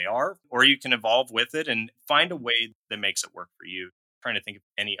the way they are, or you can evolve with it and find a way that makes it work for you. I'm trying to think of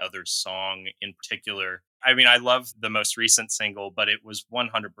any other song in particular. I mean, I love the most recent single, but it was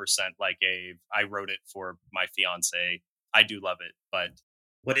 100% like I wrote it for my fiance. I do love it, but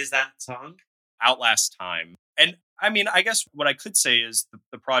What is that song? Outlast Time. And I mean, I guess what I could say is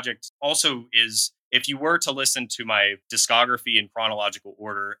the project also is, if you were to listen to my discography in chronological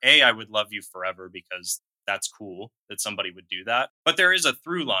order, I would love you forever, because that's cool that somebody would do that. But there is a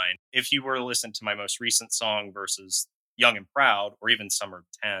through line. If you were to listen to my most recent song versus Young and Proud, or even Summer of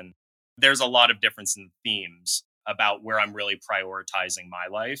 10, there's a lot of difference in themes about where I'm really prioritizing my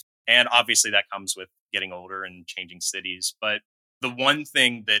life. And obviously that comes with getting older and changing cities. But the one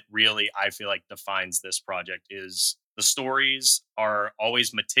thing that really I feel like defines this project is the stories are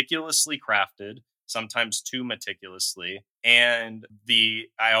always meticulously crafted, sometimes too meticulously. And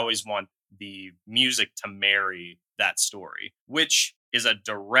I always want the music to marry that story, which is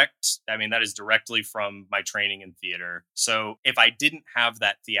that is directly from my training in theater. So if I didn't have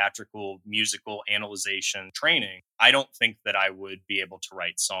that theatrical musical analyzation training, I don't think that I would be able to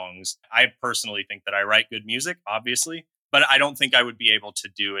write songs. I personally think that I write good music, obviously, but I don't think I would be able to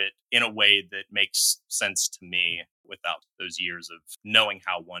do it in a way that makes sense to me without those years of knowing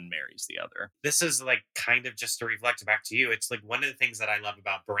how one marries the other. This is like kind of just to reflect back to you. It's like one of the things that I love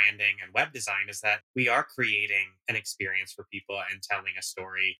about branding and web design is that we are creating an experience for people and telling a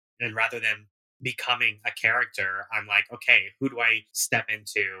story. And rather than becoming a character, I'm like, okay, who do I step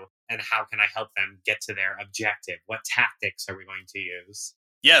into and how can I help them get to their objective? What tactics are we going to use?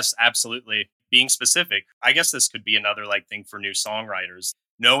 Yes, absolutely. Being specific. I guess this could be another thing for new songwriters.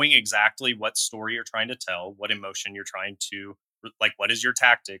 Knowing exactly what story you're trying to tell, what emotion you're trying to, what is your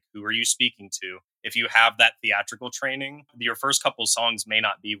tactic? Who are you speaking to? If you have that theatrical training, your first couple of songs may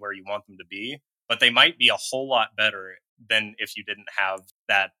not be where you want them to be, but they might be a whole lot better than if you didn't have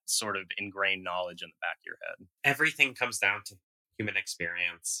that sort of ingrained knowledge in the back of your head. Everything comes down to human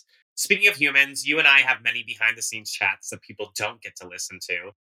experience. Speaking of humans, you and I have many behind the scenes chats that people don't get to listen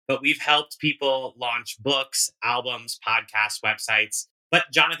to, but we've helped people launch books, albums, podcasts, websites. But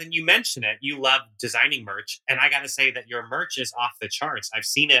Jonathan, you mentioned it. You love designing merch. And I got to say that your merch is off the charts. I've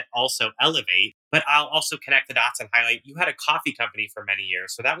seen it also elevate, but I'll also connect the dots and highlight you had a coffee company for many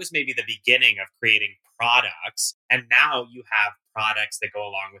years. So that was maybe the beginning of creating products. And now you have products that go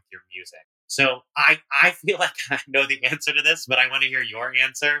along with your music. So I feel like I know the answer to this, but I want to hear your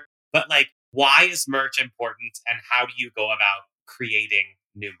answer. But why is merch important and how do you go about creating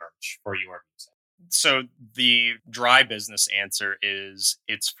new merch for your music? So the dry business answer is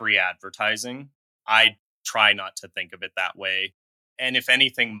it's free advertising. I try not to think of it that way. And if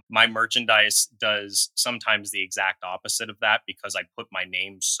anything, my merchandise does sometimes the exact opposite of that because I put my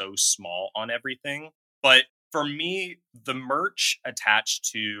name so small on everything. But for me, the merch attached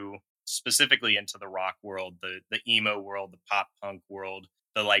to specifically into the rock world, the emo world, the pop punk world,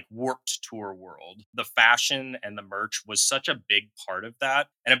 the Warped Tour world, the fashion and the merch was such a big part of that.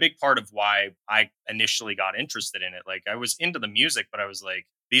 And a big part of why I initially got interested in it. I was into the music, but I was like,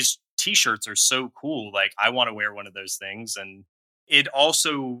 these t-shirts are so cool. I want to wear one of those things. And it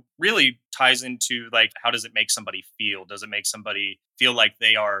also really ties into how does it make somebody feel? Does it make somebody feel like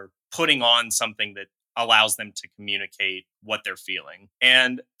they are putting on something that allows them to communicate what they're feeling?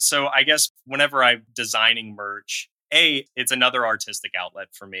 And so I guess whenever I'm designing merch, It's another artistic outlet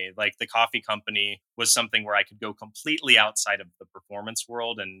for me. Like the coffee company was something where I could go completely outside of the performance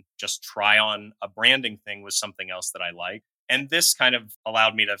world and just try on a branding thing was something else that I like. And this kind of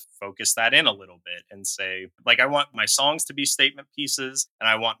allowed me to focus that in a little bit and say, like, I want my songs to be statement pieces and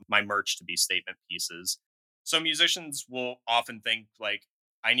I want my merch to be statement pieces. So musicians will often think, like,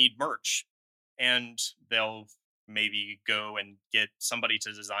 I need merch. And they'll maybe go and get somebody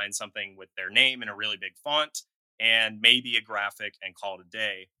to design something with their name in a really big font and maybe a graphic and call it a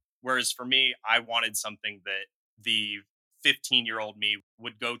day. Whereas for me, I wanted something that the 15-year-old me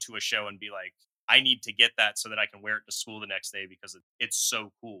would go to a show and be like, I need to get that so that I can wear it to school the next day because it's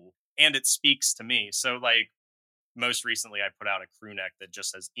so cool and it speaks to me. So, like, most recently, I put out a crew neck that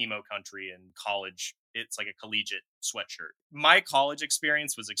just says emo country and college. It's like a collegiate sweatshirt. My college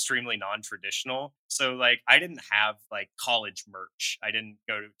experience was extremely non-traditional. So, like, I didn't have like college merch. I didn't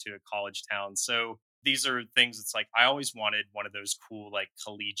go to a college town. So these are things it's like, I always wanted one of those cool, like,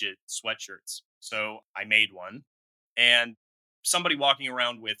 collegiate sweatshirts. So I made one. And somebody walking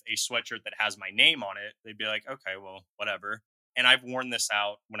around with a sweatshirt that has my name on it, they'd be like, okay, well, whatever. And I've worn this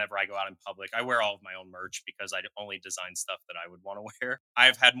out whenever I go out in public. I wear all of my own merch because I only design stuff that I would want to wear.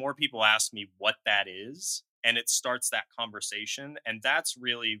 I've had more people ask me what that is, and it starts that conversation. And that's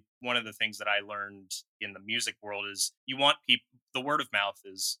really one of the things that I learned in the music world is you want people, the word of mouth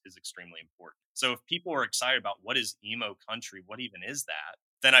is extremely important. So if people are excited about what is emo country, what even is that,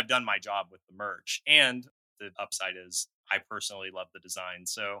 then I've done my job with the merch. And the upside is I personally love the design.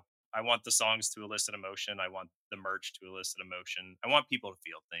 So I want the songs to elicit emotion. I want the merch to elicit emotion. I want people to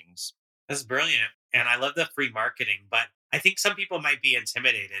feel things. That's brilliant. And I love the free marketing, but I think some people might be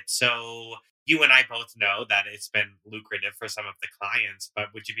intimidated. So you and I both know that it's been lucrative for some of the clients, but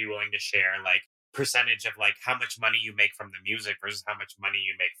would you be willing to share like percentage of like how much money you make from the music versus how much money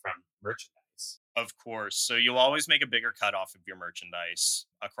you make from merchandise? Of course. So you'll always make a bigger cut off of your merchandise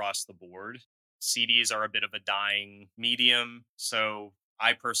across the board. CDs are a bit of a dying medium. So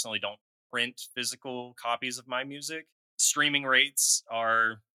I personally don't print physical copies of my music. Streaming rates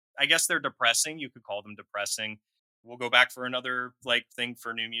are, I guess they're depressing. You could call them depressing. We'll go back for another like thing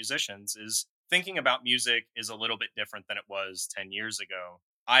for new musicians is thinking about music is a little bit different than it was 10 years ago.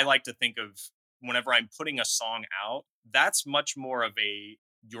 I like to think of whenever I'm putting a song out, that's much more of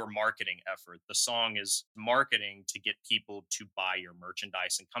your marketing effort. The song is marketing to get people to buy your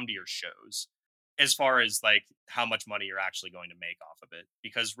merchandise and come to your shows. As far as like how much money you're actually going to make off of it,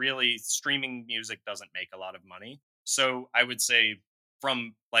 because really streaming music doesn't make a lot of money. So I would say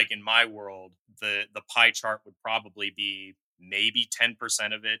from like in my world, the pie chart would probably be maybe 10%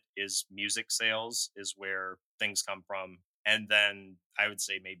 of it is music sales is where things come from. And then I would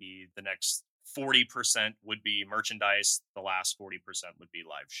say maybe the next 40% would be merchandise. The last 40% would be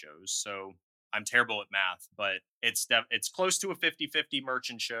live shows. So I'm terrible at math, but it's close to a 50-50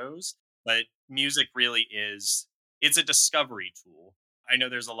 merch and shows. But music really it's a discovery tool. I know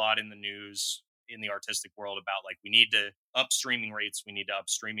there's a lot in the news in the artistic world about like, we need to up streaming rates.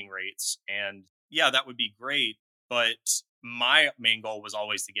 And yeah, that would be great. But my main goal was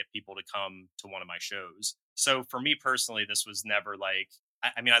always to get people to come to one of my shows. So for me personally, this was never like,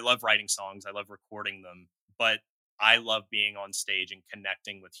 I mean, I love writing songs. I love recording them, but I love being on stage and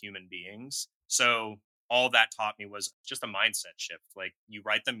connecting with human beings. So all that taught me was just a mindset shift. Like you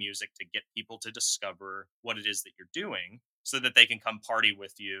write the music to get people to discover what it is that you're doing so that they can come party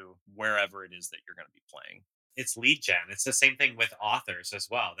with you wherever it is that you're going to be playing. It's lead gen. It's the same thing with authors as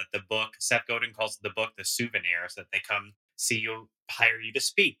well, that the book, Seth Godin calls the book the souvenir, so that they come see you, hire you to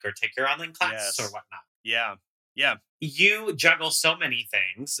speak or take your online class or whatnot. Yeah. You juggle so many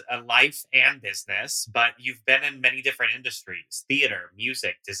things, life and business, but you've been in many different industries: theater,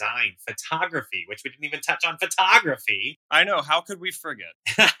 music, design, photography, which we didn't even touch on photography. I know. How could we forget?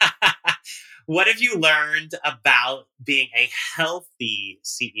 What have you learned about being a healthy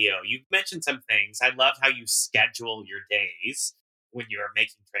CEO? You've mentioned some things. I love how you schedule your days when you are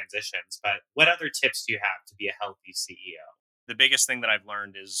making transitions, but what other tips do you have to be a healthy CEO? The biggest thing that I've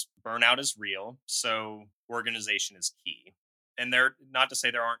learned is burnout is real. So organization is key. And not to say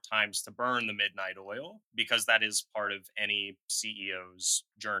there aren't times to burn the midnight oil, because that is part of any CEO's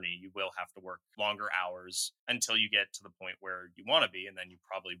journey. You will have to work longer hours until you get to the point where you want to be. And then you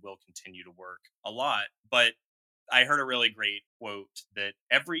probably will continue to work a lot. But I heard a really great quote that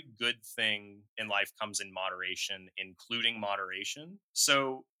every good thing in life comes in moderation, including moderation.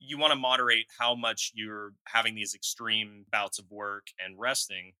 So you want to moderate how much you're having these extreme bouts of work and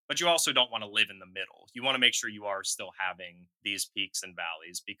resting, but you also don't want to live in the middle. You want to make sure you are still having these peaks and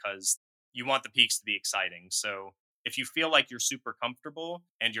valleys because you want the peaks to be exciting. So If you feel like you're super comfortable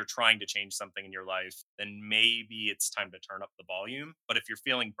and you're trying to change something in your life, then maybe it's time to turn up the volume. But if you're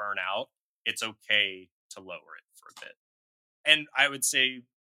feeling burnout, it's okay to lower it for a bit. And I would say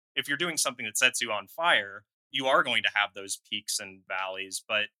if you're doing something that sets you on fire, you are going to have those peaks and valleys,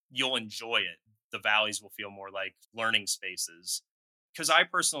 but you'll enjoy it. The valleys will feel more like learning spaces. Because I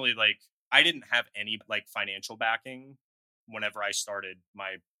personally, I didn't have any financial backing whenever I started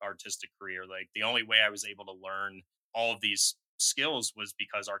my artistic career. Like the only way I was able to learn all of these skills was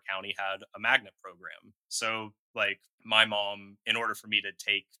because our county had a magnet program. So like my mom, in order for me to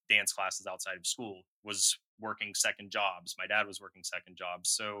take dance classes outside of school, was working second jobs. My dad was working second jobs.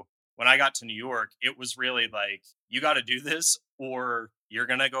 So when I got to New York, it was really like, you got to do this or you're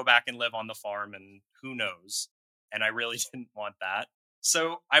going to go back and live on the farm and who knows. And I really didn't want that.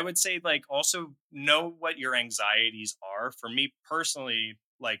 So I would say also know what your anxieties are. For me personally,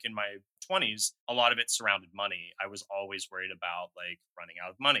 in my 20s, a lot of it surrounded money. I was always worried about running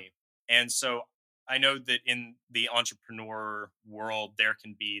out of money. And so I know that in the entrepreneur world, there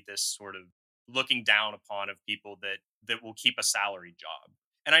can be this sort of looking down upon of people that will keep a salary job.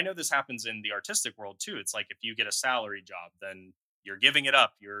 And I know this happens in the artistic world too. It's like if you get a salary job, then you're giving it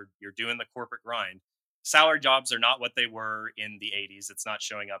up. You're doing the corporate grind. Salary jobs are not what they were in the 80s. It's not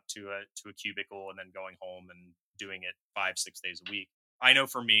showing up to a cubicle and then going home and doing it 5-6 days a week. I know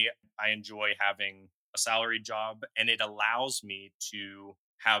for me, I enjoy having a salary job, and it allows me to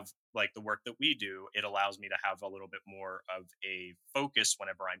have the work that we do. It allows me to have a little bit more of a focus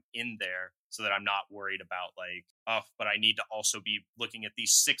whenever I'm in there, so that I'm not worried about but I need to also be looking at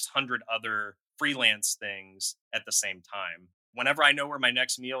these 600 other freelance things at the same time. Whenever I know where my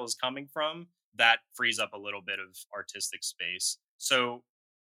next meal is coming from, that frees up a little bit of artistic space. So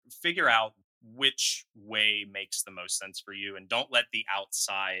figure out which way makes the most sense for you, and don't let the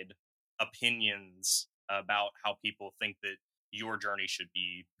outside opinions about how people think that your journey should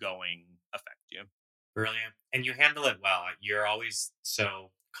be going affect you. Brilliant. And you handle it well. You're always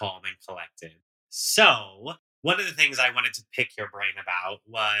so calm and collected. So one of the things I wanted to pick your brain about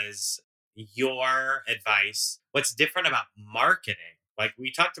was your advice. What's different about marketing? Like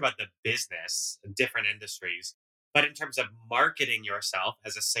we talked about the business, different industries, but in terms of marketing yourself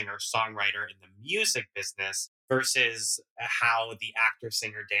as a singer songwriter in the music business versus how the actor,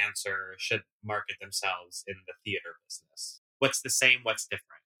 singer, dancer should market themselves in the theater business. What's the same? What's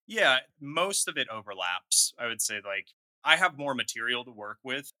different? Yeah, most of it overlaps. I would say I have more material to work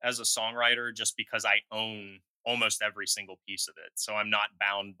with as a songwriter just because I own almost every single piece of it. So I'm not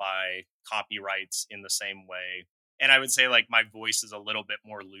bound by copyrights in the same way. And I would say my voice is a little bit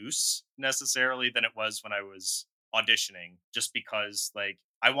more loose necessarily than it was when I was auditioning, just because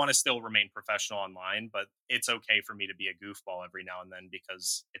I want to still remain professional online, but it's okay for me to be a goofball every now and then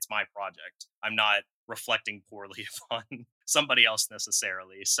because it's my project. I'm not reflecting poorly upon somebody else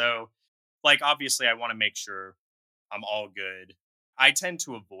necessarily. So obviously I want to make sure I'm all good. I tend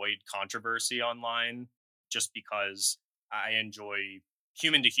to avoid controversy online just because I enjoy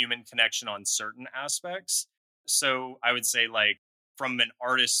human to human connection on certain aspects. So I would say from an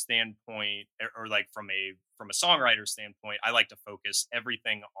artist standpoint or from a songwriter standpoint, I like to focus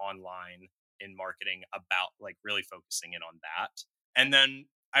everything online in marketing about really focusing in on that. And then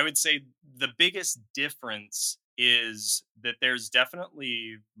I would say the biggest difference is that there's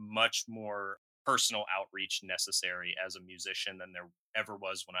definitely much more personal outreach necessary as a musician than there ever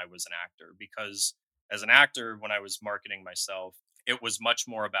was when I was an actor. Because as an actor, when I was marketing myself, it was much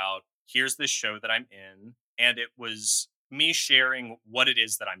more about here's this show that I'm in, and it was me sharing what it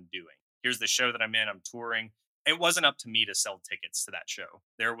is that I'm doing. Here's the show that I'm in, I'm touring. It wasn't up to me to sell tickets to that show.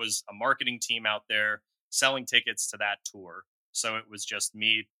 There was a marketing team out there selling tickets to that tour. So it was just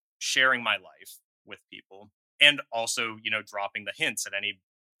me sharing my life with people, and also, dropping the hints at any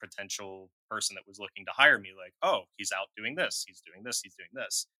potential person that was looking to hire me, oh, he's out doing this, he's doing this, he's doing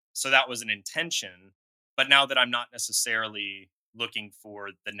this. So that was an intention. But now that I'm not necessarily looking for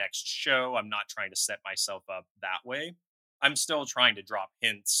the next show, I'm not trying to set myself up that way. I'm still trying to drop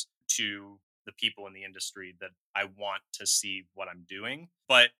hints to the people in the industry that I want to see what I'm doing.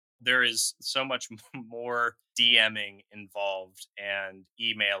 But there is so much more DMing involved and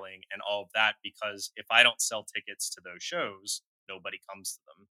emailing and all of that, because if I don't sell tickets to those shows, nobody comes to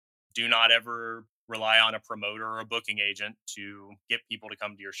them. Do not ever rely on a promoter or a booking agent to get people to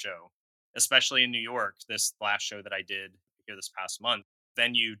come to your show, especially in New York. This last show that I did here this past month,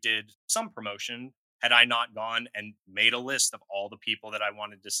 venue did some promotion. Had I not gone and made a list of all the people that I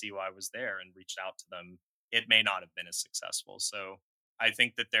wanted to see while I was there and reached out to them, it may not have been as successful. So I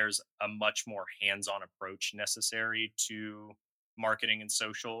think that there's a much more hands-on approach necessary to marketing and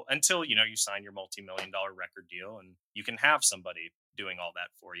social until, you sign your multi-million-dollar record deal and you can have somebody doing all that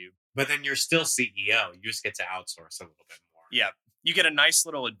for you. But then you're still CEO. You just get to outsource a little bit more. Yeah. You get a nice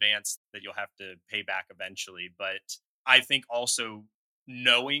little advance that you'll have to pay back eventually. But I think also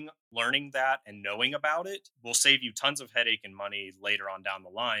learning that and knowing about it will save you tons of headache and money later on down the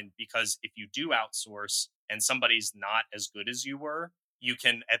line. Because if you do outsource and somebody's not as good as you were, you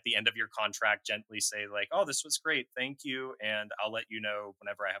can, at the end of your contract, gently say like, oh, this was great. Thank you. And I'll let you know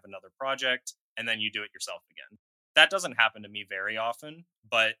whenever I have another project. And then you do it yourself again. That doesn't happen to me very often,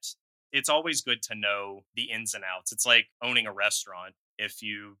 but it's always good to know the ins and outs. It's like owning a restaurant. If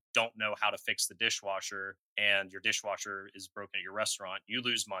you don't know how to fix the dishwasher and your dishwasher is broken at your restaurant, you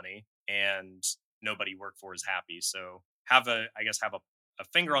lose money and nobody you work for is happy. So have a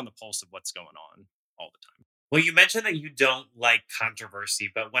finger on the pulse of what's going on all the time. Well, you mentioned that you don't like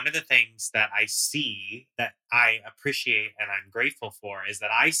controversy, but one of the things that I see that I appreciate and I'm grateful for is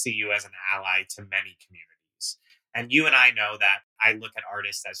that I see you as an ally to many communities. And you and I know that I look at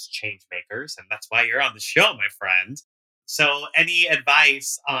artists as change makers, and that's why you're on the show, my friend. So any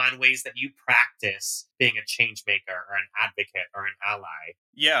advice on ways that you practice being a change maker or an advocate or an ally?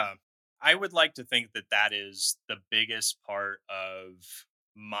 Yeah, I would like to think that that is the biggest part of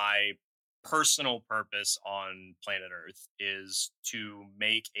my personal purpose on planet Earth, is to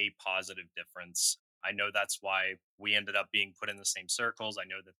make a positive difference. I know that's why we ended up being put in the same circles. I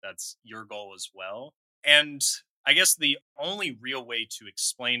know that that's your goal as well. And I guess the only real way to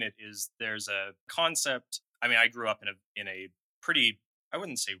explain it is there's a concept. I mean, I grew up in a pretty, I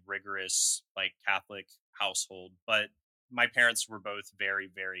wouldn't say rigorous, like Catholic household, but my parents were both very,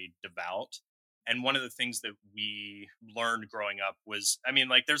 very devout. And one of the things that we learned growing up was, I mean,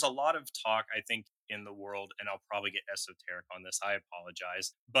 like there's a lot of talk, I think, in the world, and I'll probably get esoteric on this. I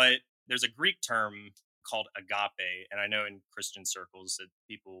apologize. But there's a Greek term called agape. And I know in Christian circles that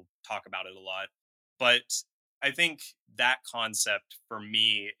people talk about it a lot. But I think that concept for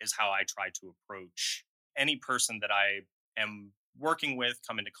me is how I try to approach any person that I am working with,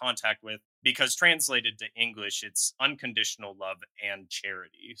 come into contact with, because translated to English, it's unconditional love and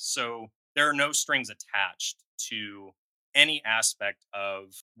charity. So there are no strings attached to any aspect of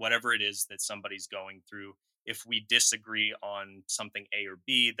whatever it is that somebody's going through. If we disagree on something A or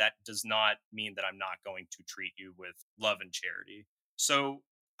B, that does not mean that I'm not going to treat you with love and charity. So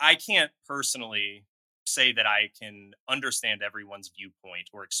I can't personally say that I can understand everyone's viewpoint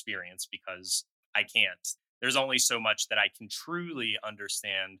or experience, because I can't. There's only so much that I can truly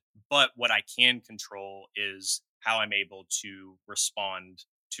understand, but what I can control is how I'm able to respond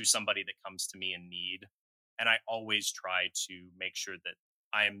to somebody that comes to me in need. And I always try to make sure that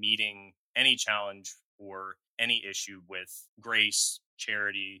I am meeting any challenge or any issue with grace,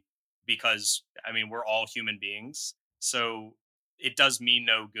 charity, because I mean, we're all human beings. So it does me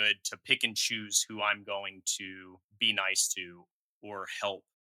no good to pick and choose who I'm going to be nice to or help.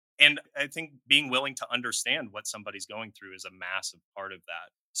 And I think being willing to understand what somebody's going through is a massive part of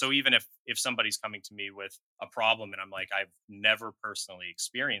that. So even if somebody's coming to me with a problem and I'm like, I've never personally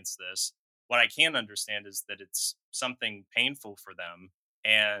experienced this, what I can understand is that it's something painful for them.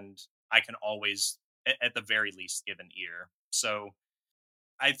 And I can always, at the very least, give an ear. So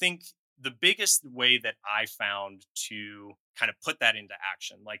I think the biggest way that I found to kind of put that into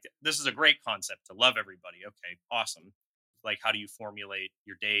action, like this is a great concept to love everybody. Okay, awesome. Like, how do you formulate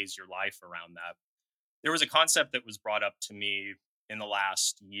your days, your life around that? There was a concept that was brought up to me in the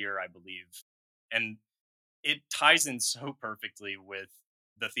last year, I believe. And it ties in so perfectly with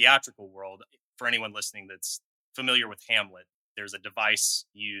the theatrical world. For anyone listening that's familiar with Hamlet, there's a device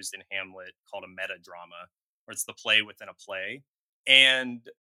used in Hamlet called a metadrama, where it's the play within a play. And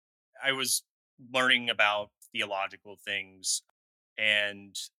I was learning about theological things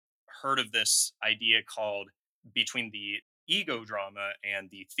and heard of this idea called between the ego drama and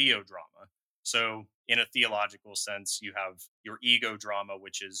the theodrama. So in a theological sense, you have your ego drama,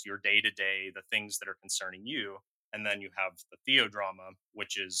 which is your day-to-day, the things that are concerning you. And then you have the theodrama,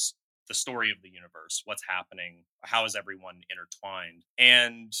 which is the story of the universe, what's happening, how is everyone intertwined,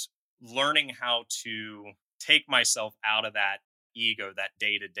 and learning how to take myself out of that ego, that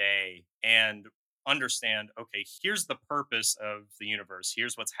day-to-day, and understand, okay, here's the purpose of the universe.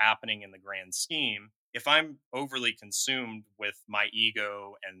 Here's what's happening in the grand scheme. If I'm overly consumed with my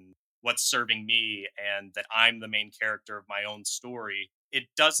ego and what's serving me and that I'm the main character of my own story, it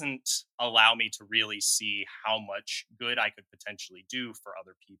doesn't allow me to really see how much good I could potentially do for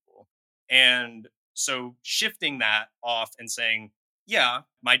other people. And so shifting that off and saying, yeah,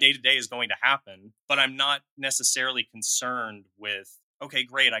 my day-to-day is going to happen, but I'm not necessarily concerned with, okay,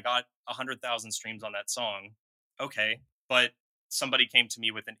 great, I got 100,000 streams on that song. Okay, but somebody came to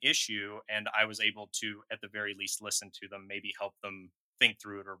me with an issue and I was able to, at the very least, listen to them, maybe help them think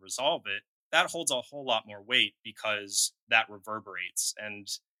through it or resolve it, that holds a whole lot more weight because that reverberates. And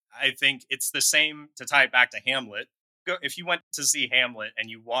I think it's the same, to tie it back to Hamlet. If you went to see Hamlet and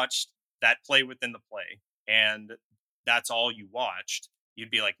you watched that play within the play and that's all you watched,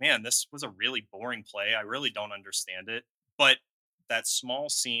 you'd be like, man, this was a really boring play. I really don't understand it. But that small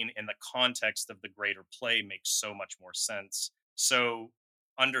scene in the context of the greater play makes so much more sense. So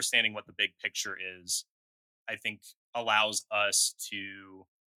understanding what the big picture is, I think, allows us to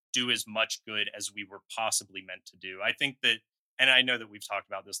do as much good as we were possibly meant to do. I think that, and I know that we've talked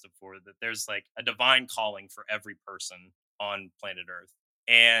about this before, that there's like a divine calling for every person on planet Earth.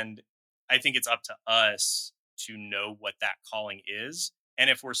 And I think it's up to us to know what that calling is. And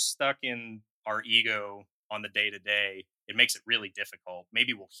if we're stuck in our ego on the day-to-day, it makes it really difficult.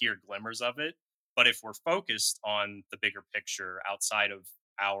 Maybe we'll hear glimmers of it, but if we're focused on the bigger picture outside of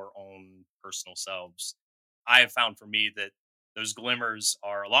our own personal selves, I have found for me that those glimmers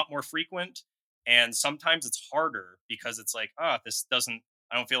are a lot more frequent. And sometimes it's harder because it's like, I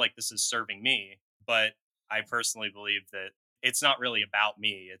don't feel like this is serving me. But I personally believe that it's not really about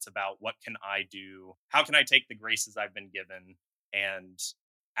me. It's about what can I do? How can I take the graces I've been given and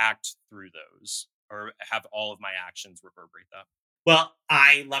act through those, or have all of my actions reverberate that? Well,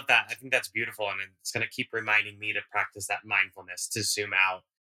 I love that. I think that's beautiful. And it's going to keep reminding me to practice that mindfulness, to zoom out.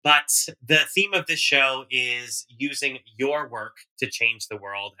 But the theme of this show is using your work to change the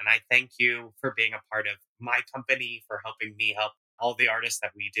world. And I thank you for being a part of my company, for helping me help all the artists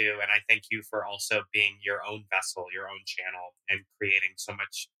that we do. And I thank you for also being your own vessel, your own channel, and creating so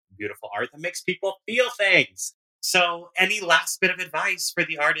much beautiful art that makes people feel things. So any last bit of advice for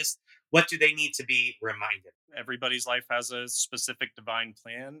the artists? What do they need to be reminded? Everybody's life has a specific divine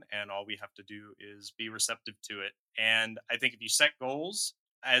plan, and all we have to do is be receptive to it. And I think if you set goals,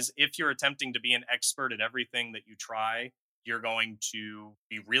 as if you're attempting to be an expert at everything that you try, you're going to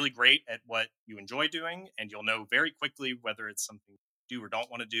be really great at what you enjoy doing, and you'll know very quickly whether it's something you do or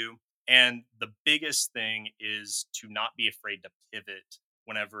don't want to do. And the biggest thing is to not be afraid to pivot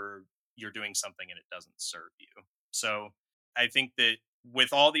whenever you're doing something and it doesn't serve you. So I think that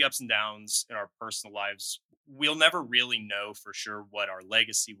with all the ups and downs in our personal lives, we'll never really know for sure what our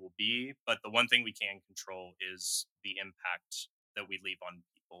legacy will be. But the one thing we can control is the impact that we leave on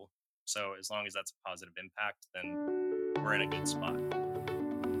people. So as long as that's a positive impact, then we're in a good spot.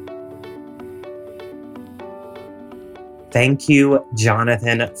 Thank you,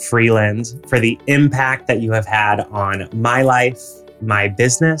 Jonathan Freeland, for the impact that you have had on my life, my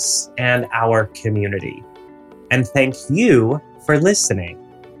business, and our community. And thank you for listening.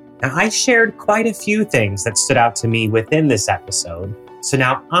 Now, I shared quite a few things that stood out to me within this episode. So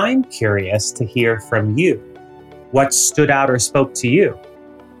now I'm curious to hear from you. What stood out or spoke to you?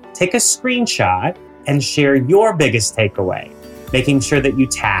 Take a screenshot and share your biggest takeaway, making sure that you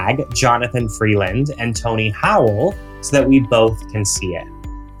tag Jonathan Freeland and Tony Howell so that we both can see it.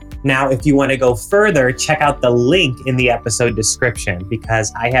 Now, if you want to go further, check out the link in the episode description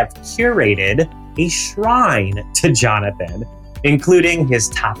because I have curated a shrine to Jonathan, including his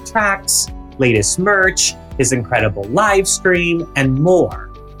top tracks, latest merch, his incredible live stream, and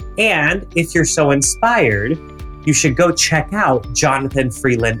more. And if you're so inspired, you should go check out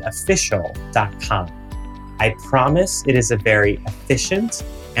jonathanfreelandofficial.com. I promise it is a very efficient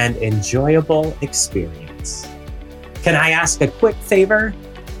and enjoyable experience. Can I ask a quick favor?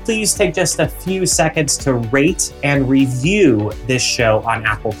 Please take just a few seconds to rate and review this show on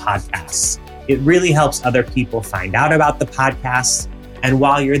Apple Podcasts. It really helps other people find out about the podcast. And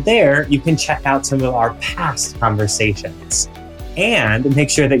while you're there, you can check out some of our past conversations. And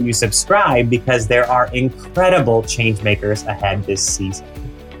make sure that you subscribe because there are incredible change makers ahead this season.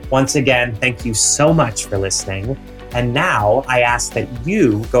 Once again, thank you so much for listening. And now I ask that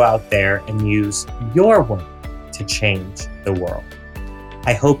you go out there and use your work to change the world.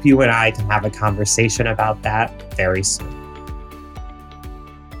 I hope you and I can have a conversation about that very soon.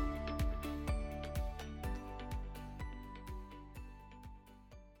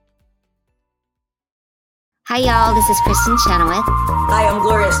 Hi, y'all. This is Kristen Chenoweth. Hi, I'm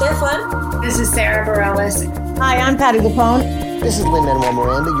Gloria Estefan. This is Sarah Bareilles. Hi, I'm Patti LuPone. This is Lin-Manuel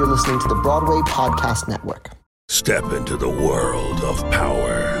Miranda. You're listening to the Broadway Podcast Network. Step into the world of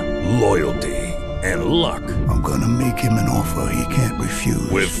power, loyalty, and luck. I'm going to make him an offer he can't refuse.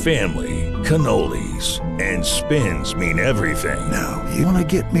 With family, cannolis, and spins mean everything. Now, you want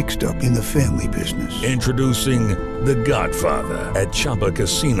to get mixed up in the family business. Introducing The Godfather at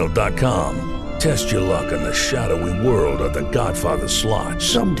ChumbaCasino.com. Test your luck in the shadowy world of The Godfather slot.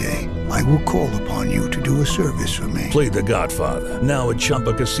 Someday, I will call upon you to do a service for me. Play The Godfather, now at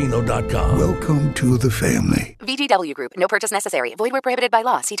ChumbaCasino.com. Welcome to the family. VGW Group. No purchase necessary. Void where prohibited by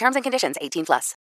law. See terms and conditions. 18+.